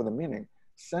leader for the meeting,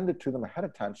 send it to them ahead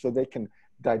of time so they can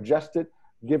digest it,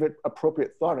 give it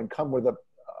appropriate thought, and come with a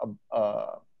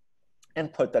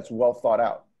input that's well thought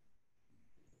out.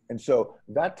 And so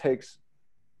that takes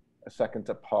a second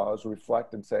to pause,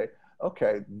 reflect, and say,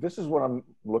 okay, this is what I'm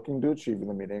looking to achieve in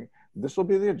the meeting. this will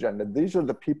be the agenda. These are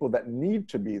the people that need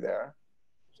to be there.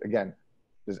 Again,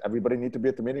 does everybody need to be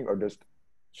at the meeting, or does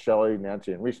Shelley,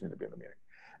 Nancy, and Rhys need to be in the meeting?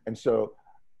 And so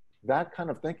that kind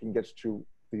of thinking gets to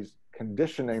these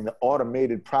conditioning, the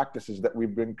automated practices that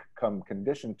we've become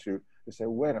conditioned to say,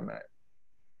 wait a minute,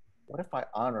 what if I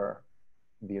honor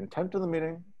the intent of the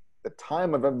meeting, the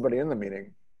time of everybody in the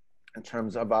meeting, in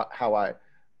terms of how I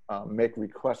make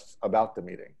requests about the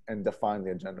meeting and define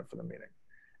the agenda for the meeting.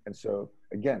 And so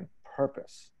again,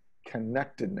 purpose,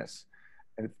 connectedness,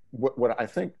 and what I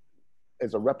think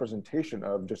is a representation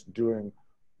of just doing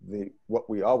what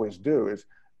we always do is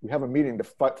we have a meeting to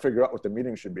figure out what the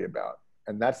meeting should be about,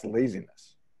 and that's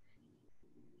laziness,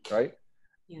 right?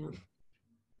 Yeah.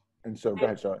 And so go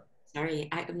ahead, Shelley. Sorry,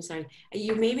 I'm sorry.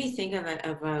 You made me think of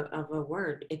a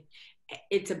word.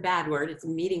 It's a bad word. It's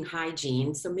meeting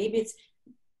hygiene. So maybe it's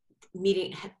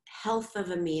meeting health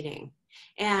of a meeting.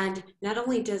 And not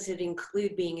only does it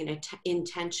include being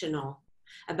intentional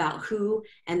about who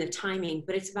and the timing,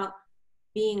 but it's about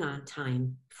being on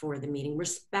time for the meeting,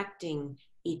 respecting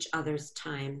each other's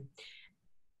time,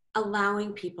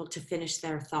 allowing people to finish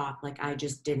their thought like I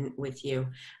just didn't with you,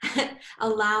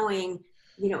 allowing,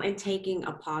 and taking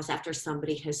a pause after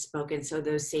somebody has spoken so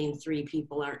those same three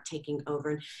people aren't taking over.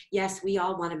 And yes, we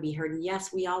all want to be heard, and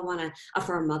yes, we all want to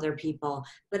affirm other people,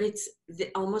 but it's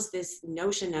almost this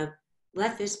notion of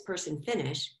let this person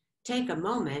finish, take a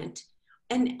moment.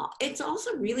 And it's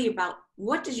also really about,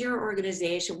 what does your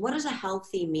organization, what does a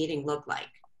healthy meeting look like?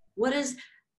 What does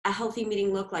a healthy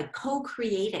meeting look like?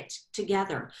 Co-create it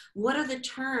together. What are the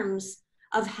terms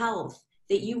of health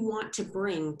that you want to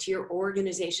bring to your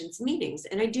organization's meetings?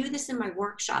 And I do this in my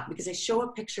workshop because I show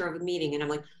a picture of a meeting and I'm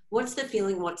like, what's the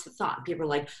feeling? What's the thought? People are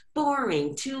like,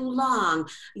 boring, too long,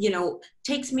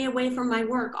 takes me away from my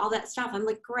work, all that stuff. I'm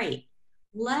like, great.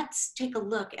 Let's take a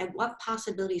look at what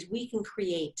possibilities we can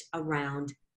create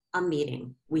around a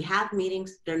meeting. We have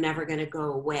meetings, they're never going to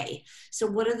go away. So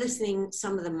what are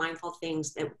some of the mindful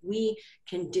things that we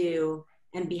can do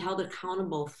and be held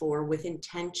accountable for with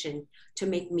intention to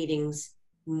make meetings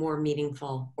more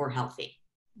meaningful or healthy?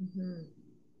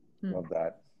 Mm-hmm. Love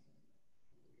that.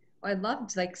 I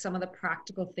loved some of the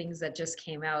practical things that just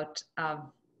came out of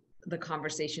the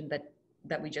conversation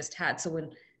that we just had. So when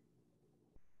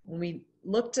we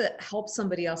look to help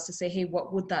somebody else to say, hey,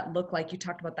 what would that look like? You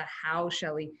talked about the how,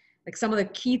 Shelley. Some of the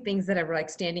key things that are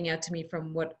standing out to me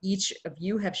from what each of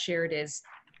you have shared is,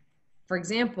 for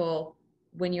example,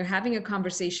 when you're having a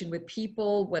conversation with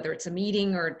people, whether it's a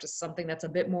meeting or just something that's a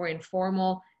bit more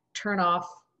informal, turn off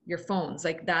your phones.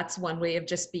 That's one way of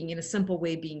just being, in a simple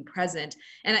way, being present.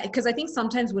 And because I think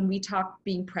sometimes when we talk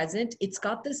being present, it's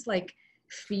got this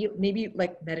feel, maybe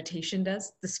like meditation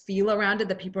does, this feel around it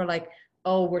that people are like,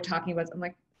 oh, we're talking about, I'm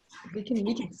like, we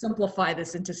can simplify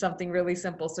this into something really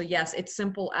simple. So yes, it's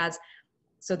simple as,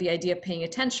 so the idea of paying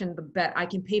attention, I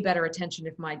can pay better attention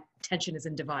if my attention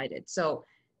isn't divided. So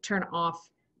turn off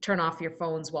your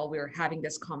phones while we're having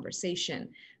this conversation.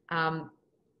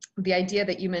 The idea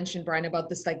that you mentioned, Brian, about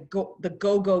this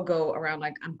go around,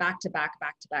 I'm back to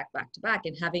back,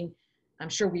 and having, I'm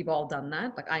sure we've all done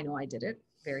that. I know I did it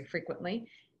very frequently.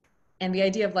 And the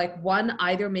idea of one,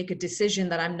 either make a decision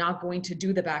that I'm not going to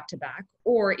do the back-to-back,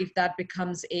 or if that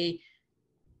becomes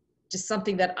just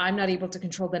something that I'm not able to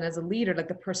control, then as a leader, the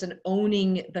person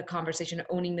owning the conversation,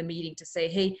 owning the meeting, to say,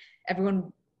 hey,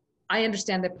 everyone, I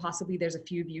understand that possibly there's a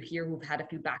few of you here who've had a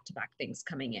few back-to-back things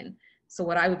coming in. So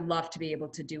what I would love to be able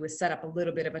to do is set up a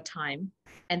little bit of a time,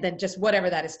 and then just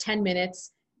whatever that is, 10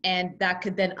 minutes. And that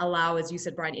could then allow, as you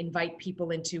said, Brian, invite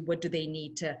people into what do they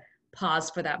need to pause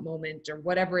for that moment, or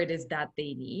whatever it is that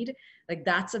they need.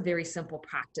 That's a very simple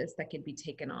practice that can be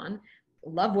taken on.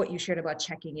 Love what you shared about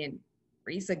checking in,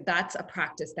 Rhys. That's a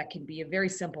practice that can be a very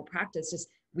simple practice. Just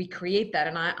we create that.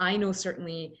 And I know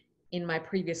certainly in my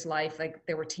previous life,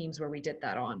 there were teams where we did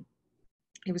that on.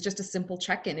 It was just a simple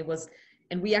check-in.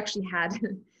 And we actually had,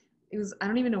 I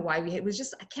don't even know why it was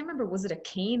just, I can't remember, was it a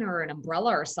cane or an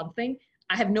umbrella or something?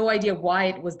 I have no idea why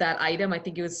it was that item. I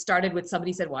think it was started with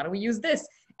somebody said, why don't we use this?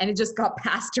 And it just got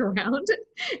passed around.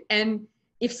 And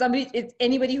if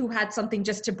anybody who had something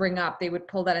just to bring up, they would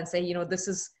pull that and say, this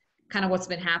is kind of what's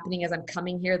been happening as I'm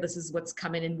coming here. This is what's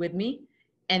coming in with me.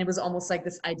 And it was almost like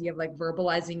this idea of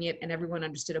verbalizing it, and everyone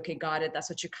understood, okay, got it. That's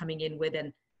what you're coming in with.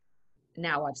 And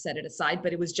now I've set it aside.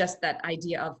 But it was just that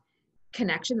idea of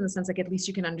connection, in the sense at least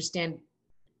you can understand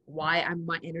why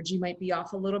my energy might be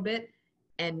off a little bit,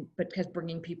 but because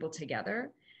bringing people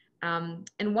together.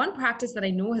 And one practice that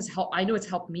I know has helped, it's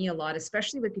helped me a lot,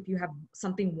 especially if you have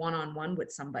something one-on-one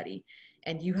with somebody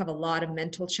and you have a lot of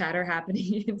mental chatter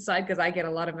happening inside, because I get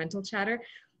a lot of mental chatter,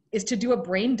 is to do a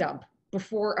brain dump.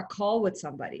 before a call with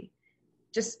somebody.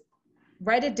 Just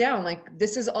write it down. Like,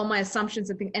 this is all my assumptions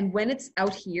and things. And when it's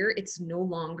out here, it's no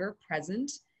longer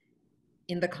present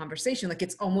in the conversation. Like,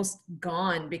 it's almost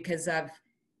gone because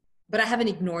but I haven't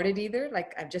ignored it either.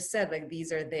 Like I've just said, like,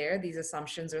 these are there, these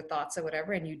assumptions or thoughts or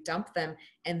whatever, and you dump them,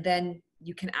 and then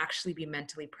you can actually be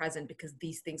mentally present because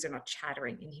these things are not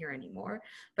chattering in here anymore.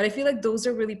 But I feel like those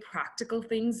are really practical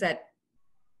things that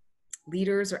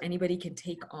leaders or anybody can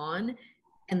take on,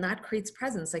 and that creates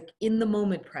presence, like in the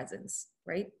moment presence,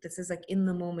 right? This is like in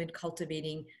the moment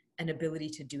cultivating an ability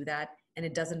to do that, and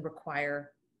it doesn't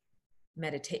require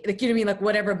meditate, like, you know what I mean, like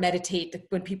whatever meditate,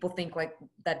 when people think like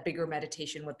that bigger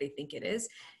meditation, what they think it is,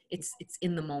 it's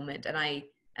in the moment. And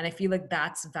I feel like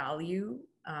that's value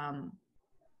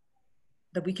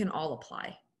that we can all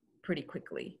apply pretty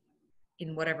quickly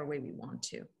in whatever way we want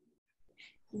to.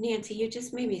 Nancy, you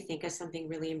just made me think of something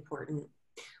really important.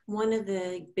 One of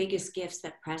the biggest gifts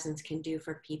that presence can do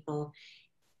for people,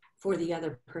 for the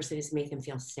other person, is make them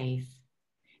feel safe.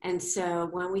 And so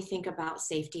when we think about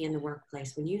safety in the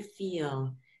workplace, when you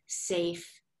feel safe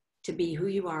to be who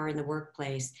you are in the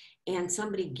workplace, and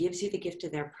somebody gives you the gift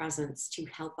of their presence to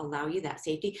help allow you that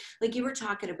safety, like you were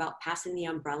talking about passing the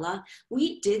umbrella,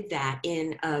 we did that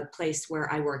in a place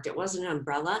where I worked. It wasn't an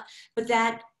umbrella, but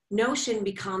that notion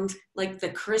becomes like the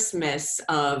Christmas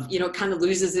of, you know, kind of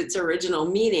loses its original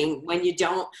meaning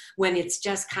when it's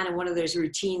just kind of one of those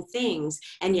routine things,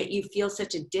 and yet you feel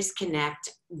such a disconnect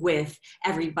with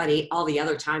everybody all the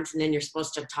other times, and then you're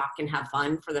supposed to talk and have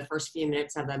fun for the first few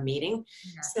minutes of a meeting.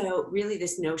 Yeah. So really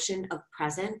this notion of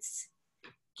presence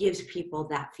gives people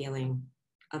that feeling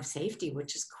of safety,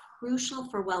 which is crucial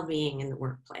for well-being in the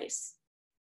workplace.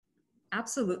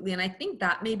 Absolutely. And I think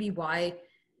that may be why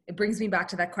it brings me back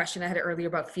to that question I had earlier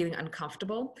about feeling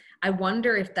uncomfortable. I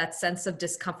wonder if that sense of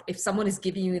discomfort, if someone is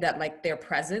giving you that, like their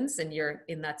presence, and you're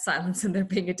in that silence and they're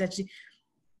paying attention,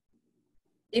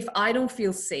 if I don't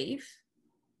feel safe,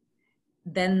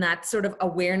 then that sort of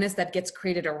awareness that gets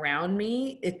created around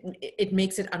me, it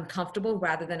makes it uncomfortable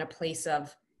rather than a place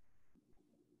of,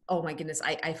 oh my goodness,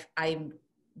 I'm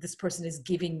this person is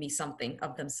giving me something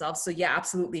of themselves. So yeah,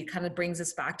 absolutely. It kind of brings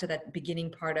us back to that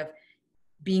beginning part of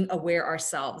being aware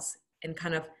ourselves, and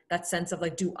kind of that sense of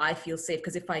like, do I feel safe?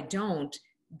 Because if I don't,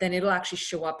 then it'll actually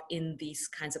show up in these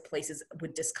kinds of places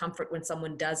with discomfort when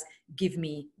someone does give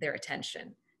me their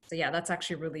attention. So yeah, that's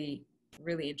actually really,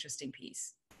 really interesting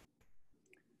piece.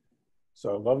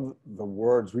 So I love the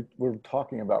words. We're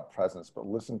talking about presence, but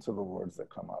listen to the words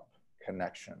that come up: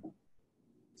 connection,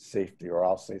 safety, or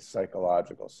I'll say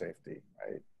psychological safety,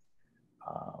 right?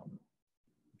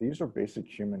 These are basic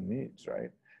human needs, right?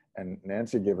 And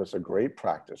Nancy gave us a great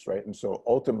practice, right? And so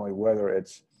ultimately, whether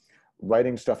it's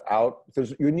writing stuff out,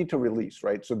 you need to release,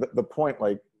 right? So the point,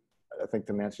 like, I think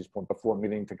to Nancy's point before,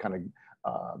 meaning to kind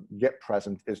of get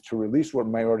present, is to release what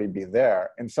may already be there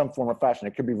in some form or fashion.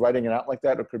 It could be writing it out like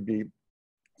that. It could be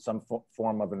some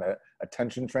form of an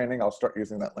attention training. I'll start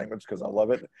using that language because I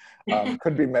love it.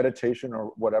 Could be meditation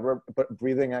or whatever, but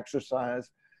breathing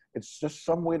exercise. It's just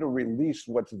some way to release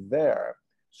what's there,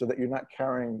 so that you're not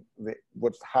carrying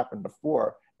what's happened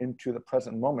before into the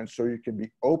present moment, so you can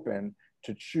be open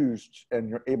to choose, and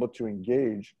you're able to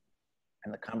engage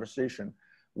in the conversation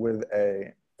with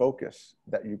a focus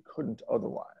that you couldn't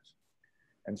otherwise.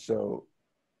 And so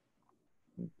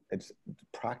it's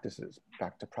practices,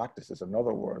 back to practice is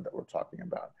another word that we're talking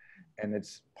about. And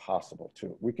it's possible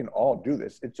too. We can all do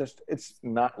this. It's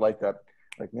not like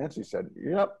like Nancy said,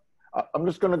 yep, I'm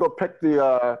just going to go pick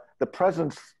the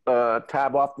presence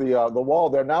tab off the wall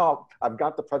there. Now I've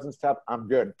got the presence tab. I'm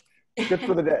good. Good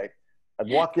for the day. I'd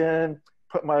walk in,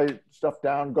 put my stuff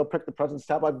down, go pick the presence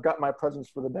tab. I've got my presence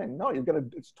for the day. No, you've got to,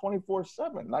 it's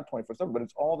 24/7, not 24/7, but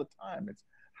it's all the time. It's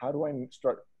how do I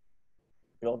start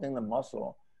building the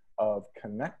muscle of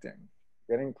connecting,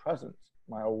 getting presence,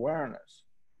 my awareness,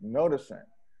 noticing,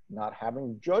 not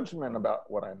having judgment about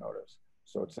what I notice.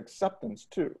 So it's acceptance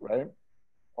too, right?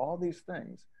 All these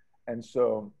things. And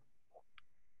so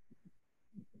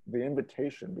the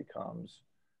invitation becomes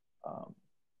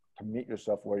to meet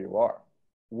yourself where you are.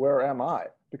 Where am I?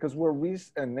 Because where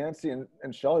Rhys and Nancy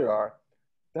and Shelley are,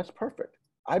 that's perfect.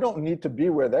 I don't need to be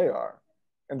where they are,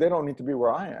 and they don't need to be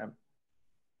where I am.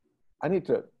 I need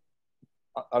to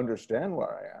understand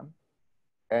where I am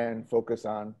and focus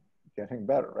on getting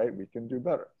better, right? We can do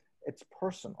better. It's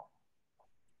personal.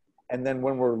 And then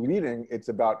when we're leading, it's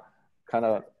about kind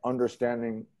of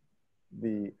understanding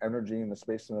the energy and the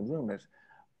space in the room. Is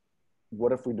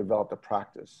what if we developed a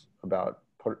practice about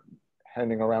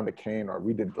handing around a cane, or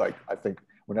we did, like, I think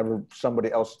whenever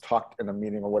somebody else talked in a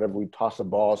meeting or whatever, we toss a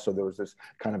ball. So there was this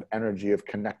kind of energy of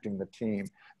connecting the team.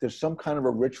 There's some kind of a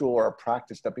ritual or a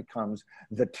practice that becomes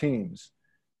the teams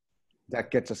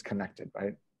that gets us connected,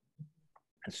 right?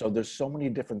 And so there's so many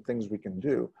different things we can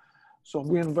do. So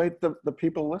we invite the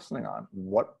people listening on,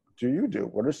 what do you do?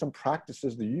 What are some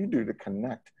practices that you do to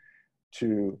connect,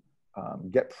 to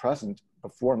get present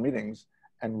before meetings?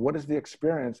 And what is the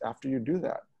experience after you do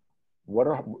that? What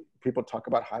are people talk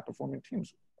about high-performing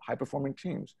teams? High-performing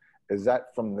teams. Is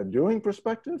that from the doing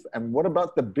perspective? And what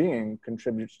about the being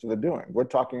contributes to the doing? We're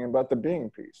talking about the being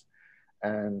piece.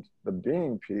 And the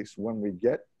being piece, when we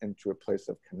get into a place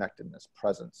of connectedness,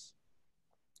 presence,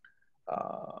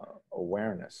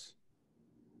 awareness,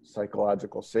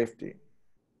 psychological safety,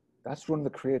 that's when the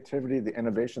creativity, the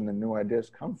innovation, the new ideas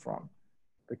come from,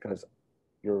 because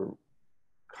you're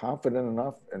confident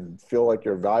enough and feel like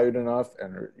you're valued enough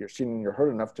and you're seen and you're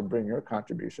heard enough to bring your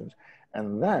contributions.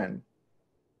 And then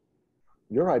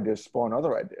your ideas spawn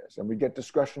other ideas, and we get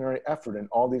discretionary effort, and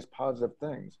all these positive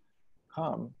things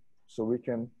come so we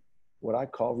can, what I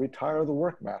call, retire the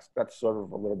work mask. That's sort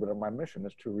of a little bit of my mission,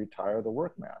 is to retire the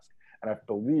work mask. And I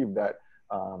believe that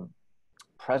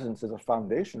presence is a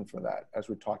foundation for that, as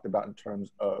we talked about in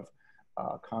terms of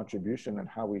contribution and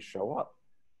how we show up.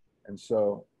 And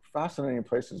so fascinating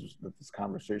places that this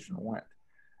conversation went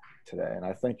today. And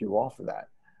I thank you all for that.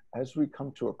 As we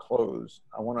come to a close,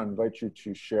 I want to invite you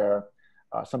to share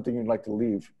something you'd like to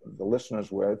leave the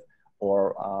listeners with,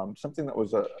 or something that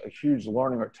was a huge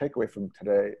learning or takeaway from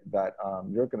today that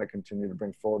you're going to continue to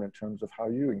bring forward in terms of how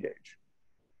you engage.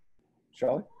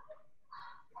 Shelley?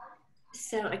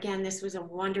 So again, this was a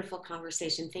wonderful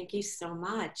conversation. Thank you so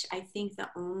much. I think the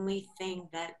only thing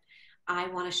that I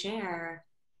want to share,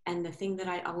 and the thing that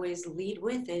I always lead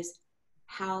with, is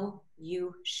how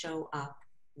you show up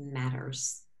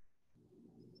matters.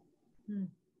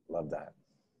 Love that.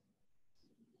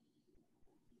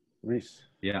 Rhys?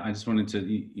 Yeah, I just wanted to,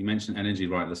 you mentioned energy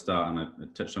right at the start, and I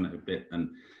touched on it a bit. And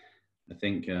I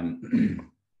think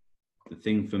the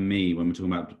thing for me, when we're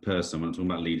talking about the person, we're not talking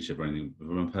about leadership or anything, but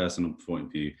from a personal point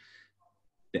of view,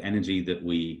 the energy that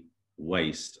we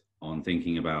waste on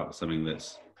thinking about something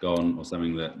that's gone or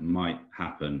something that might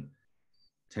happen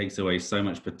takes away so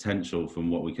much potential from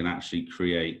what we can actually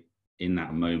create in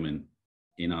that moment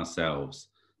in ourselves.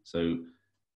 So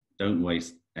don't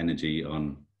waste energy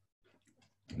on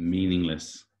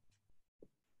meaningless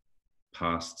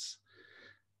pasts,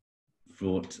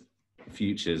 fraught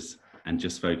futures, and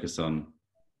just focus on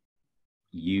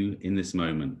you in this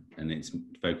moment. And it's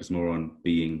focus more on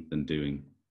being than doing.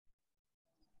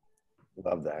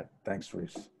 Love that. Thanks,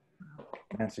 Rhys.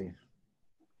 Nancy?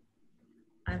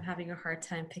 I'm having a hard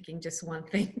time picking just one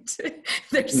thing.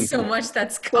 There's so much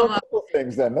that's come up.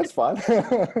 Things then, that's fine.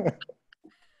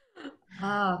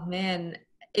 Oh man,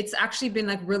 it's actually been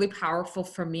like really powerful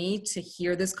for me to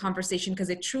hear this conversation, because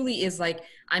it truly is like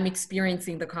I'm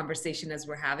experiencing the conversation as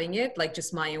we're having it, like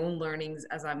just my own learnings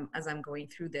as I'm going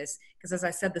through this. Because as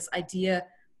I said, this idea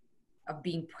of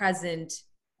being present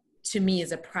to me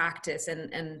is a practice.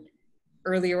 And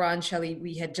earlier on, Shelley,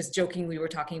 we had just jokingly, we were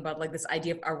talking about like this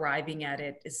idea of arriving at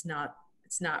it is not,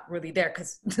 it's not really there,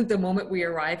 because the moment we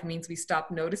arrive means we stop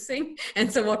noticing.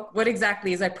 And so what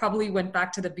exactly is, I probably went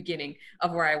back to the beginning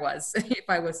of where I was if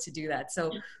I was to do that.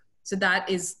 So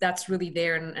that's really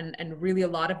there. And really a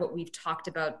lot of what we've talked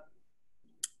about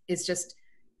is just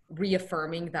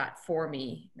reaffirming that for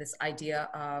me, this idea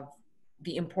of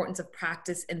the importance of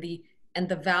practice and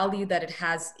the value that it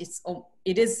has.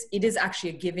 It is actually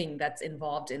a giving that's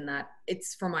involved in that.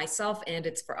 It's for myself and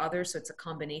it's for others. So it's a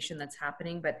combination that's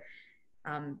happening, but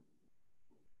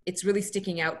it's really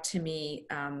sticking out to me,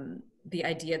 the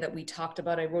idea that we talked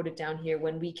about. I wrote it down here.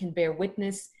 When we can bear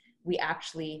witness, we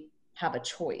actually have a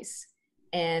choice.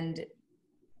 And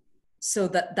so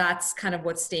that's kind of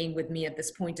what's staying with me at this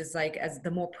point, is like, as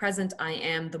the more present I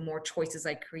am, the more choices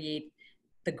I create,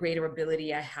 the greater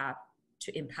ability I have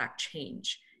to impact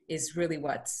change, is really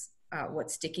what's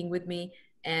sticking with me.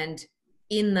 And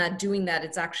in that, doing that,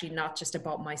 it's actually not just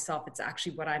about myself, it's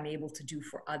actually what I'm able to do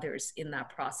for others in that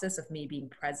process of me being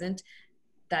present,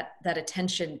 that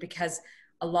attention. Because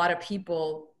a lot of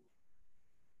people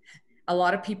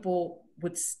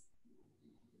would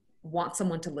want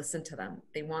someone to listen to them.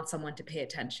 They want someone to pay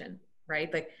attention,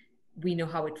 right? Like, we know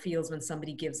how it feels when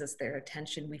somebody gives us their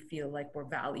attention. We feel like we're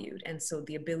valued. And so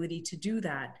the ability to do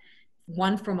that,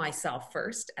 one, for myself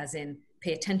first, as in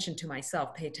pay attention to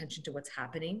myself, pay attention to what's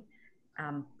happening,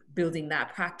 building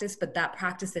that practice. But that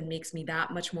practice then makes me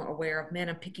that much more aware of, man,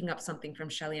 I'm picking up something from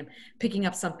Shelley, I'm picking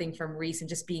up something from Rhys, and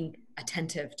just being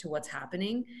attentive to what's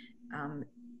happening.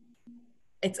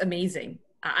 It's amazing.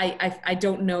 I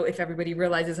don't know if everybody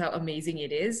realizes how amazing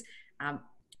it is.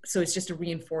 So it's just a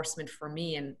reinforcement for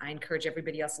me. And I encourage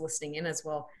everybody else listening in as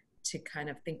well to kind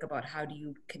of think about how do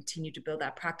you continue to build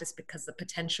that practice, because the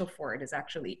potential for it is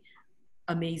actually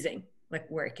amazing, like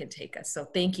where it can take us. So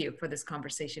thank you for this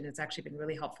conversation. It's actually been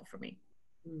really helpful for me.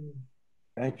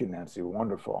 Thank you, Nancy.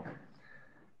 Wonderful.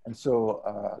 And so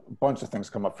a bunch of things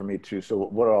come up for me too. So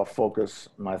what I'll focus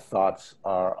my thoughts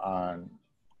are on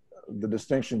the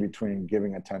distinction between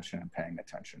giving attention and paying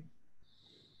attention.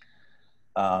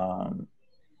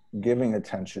 Giving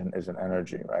attention is an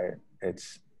energy, right?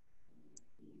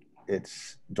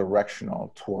 It's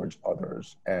directional towards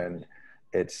others, and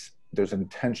there's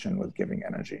intention with giving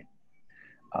energy.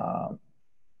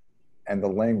 And the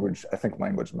language, I think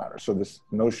language matters. So this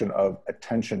notion of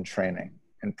attention training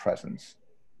and presence.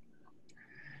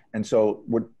 And so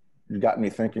what you got me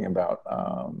thinking about,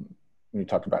 when you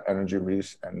talked about energy,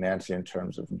 Rhys and Nancy, in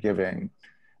terms of giving,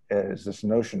 is this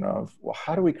notion of, well,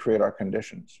 how do we create our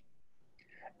conditions?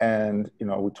 And, you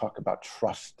know, we talk about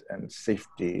trust and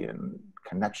safety and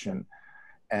connection.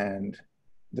 And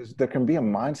there can be a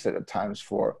mindset at times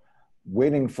for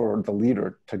waiting for the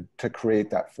leader to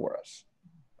create that for us.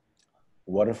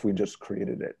 What if we just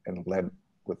created it and led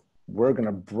with, we're going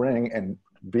to bring and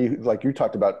be, like you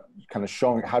talked about, kind of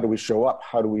showing, how do we show up?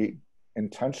 How do we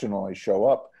intentionally show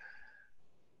up?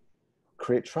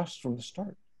 Create trust from the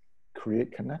start.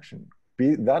 Create connection.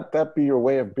 That be your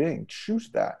way of being.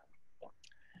 Choose that.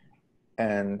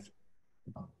 And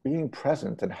being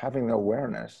present and having the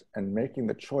awareness and making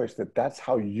the choice that that's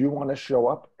how you want to show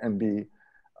up and be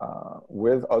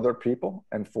with other people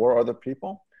and for other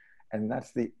people. And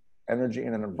that's the energy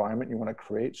and an environment you want to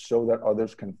create so that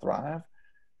others can thrive.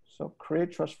 So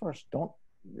create trust first. Don't,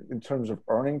 in terms of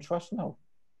earning trust, no.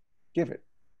 Give it.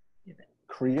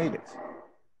 Create it.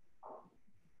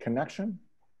 Connection,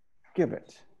 give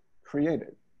it. Create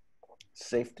it.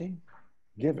 Safety,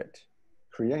 give it.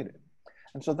 Create it.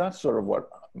 And so that's sort of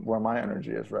where my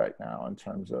energy is right now, in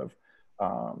terms of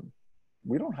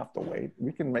we don't have to wait.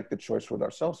 We can make the choice with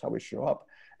ourselves how we show up,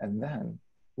 and then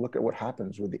look at what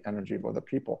happens with the energy of other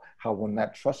people, how when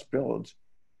that trust builds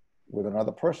with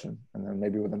another person and then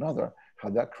maybe with another, how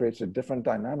that creates a different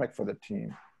dynamic for the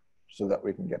team so that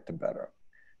we can get to better.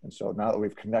 And so now that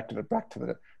we've connected it back to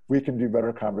the we can do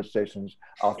better conversations,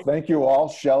 I'll thank you all,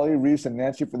 Shelley, Rhys, and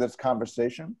Nancy, for this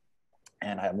conversation.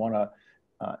 And I want to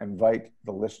invite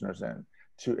the listeners in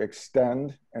to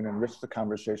extend and enrich the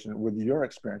conversation with your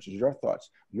experiences, your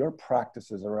thoughts, your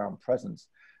practices around presence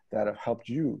that have helped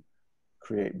you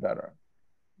create better.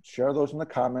 Share those in the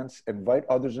comments, invite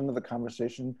others into the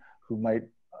conversation who might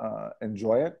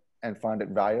enjoy it and find it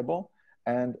valuable.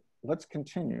 And let's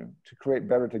continue to create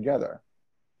better together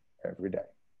every day.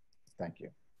 Thank you.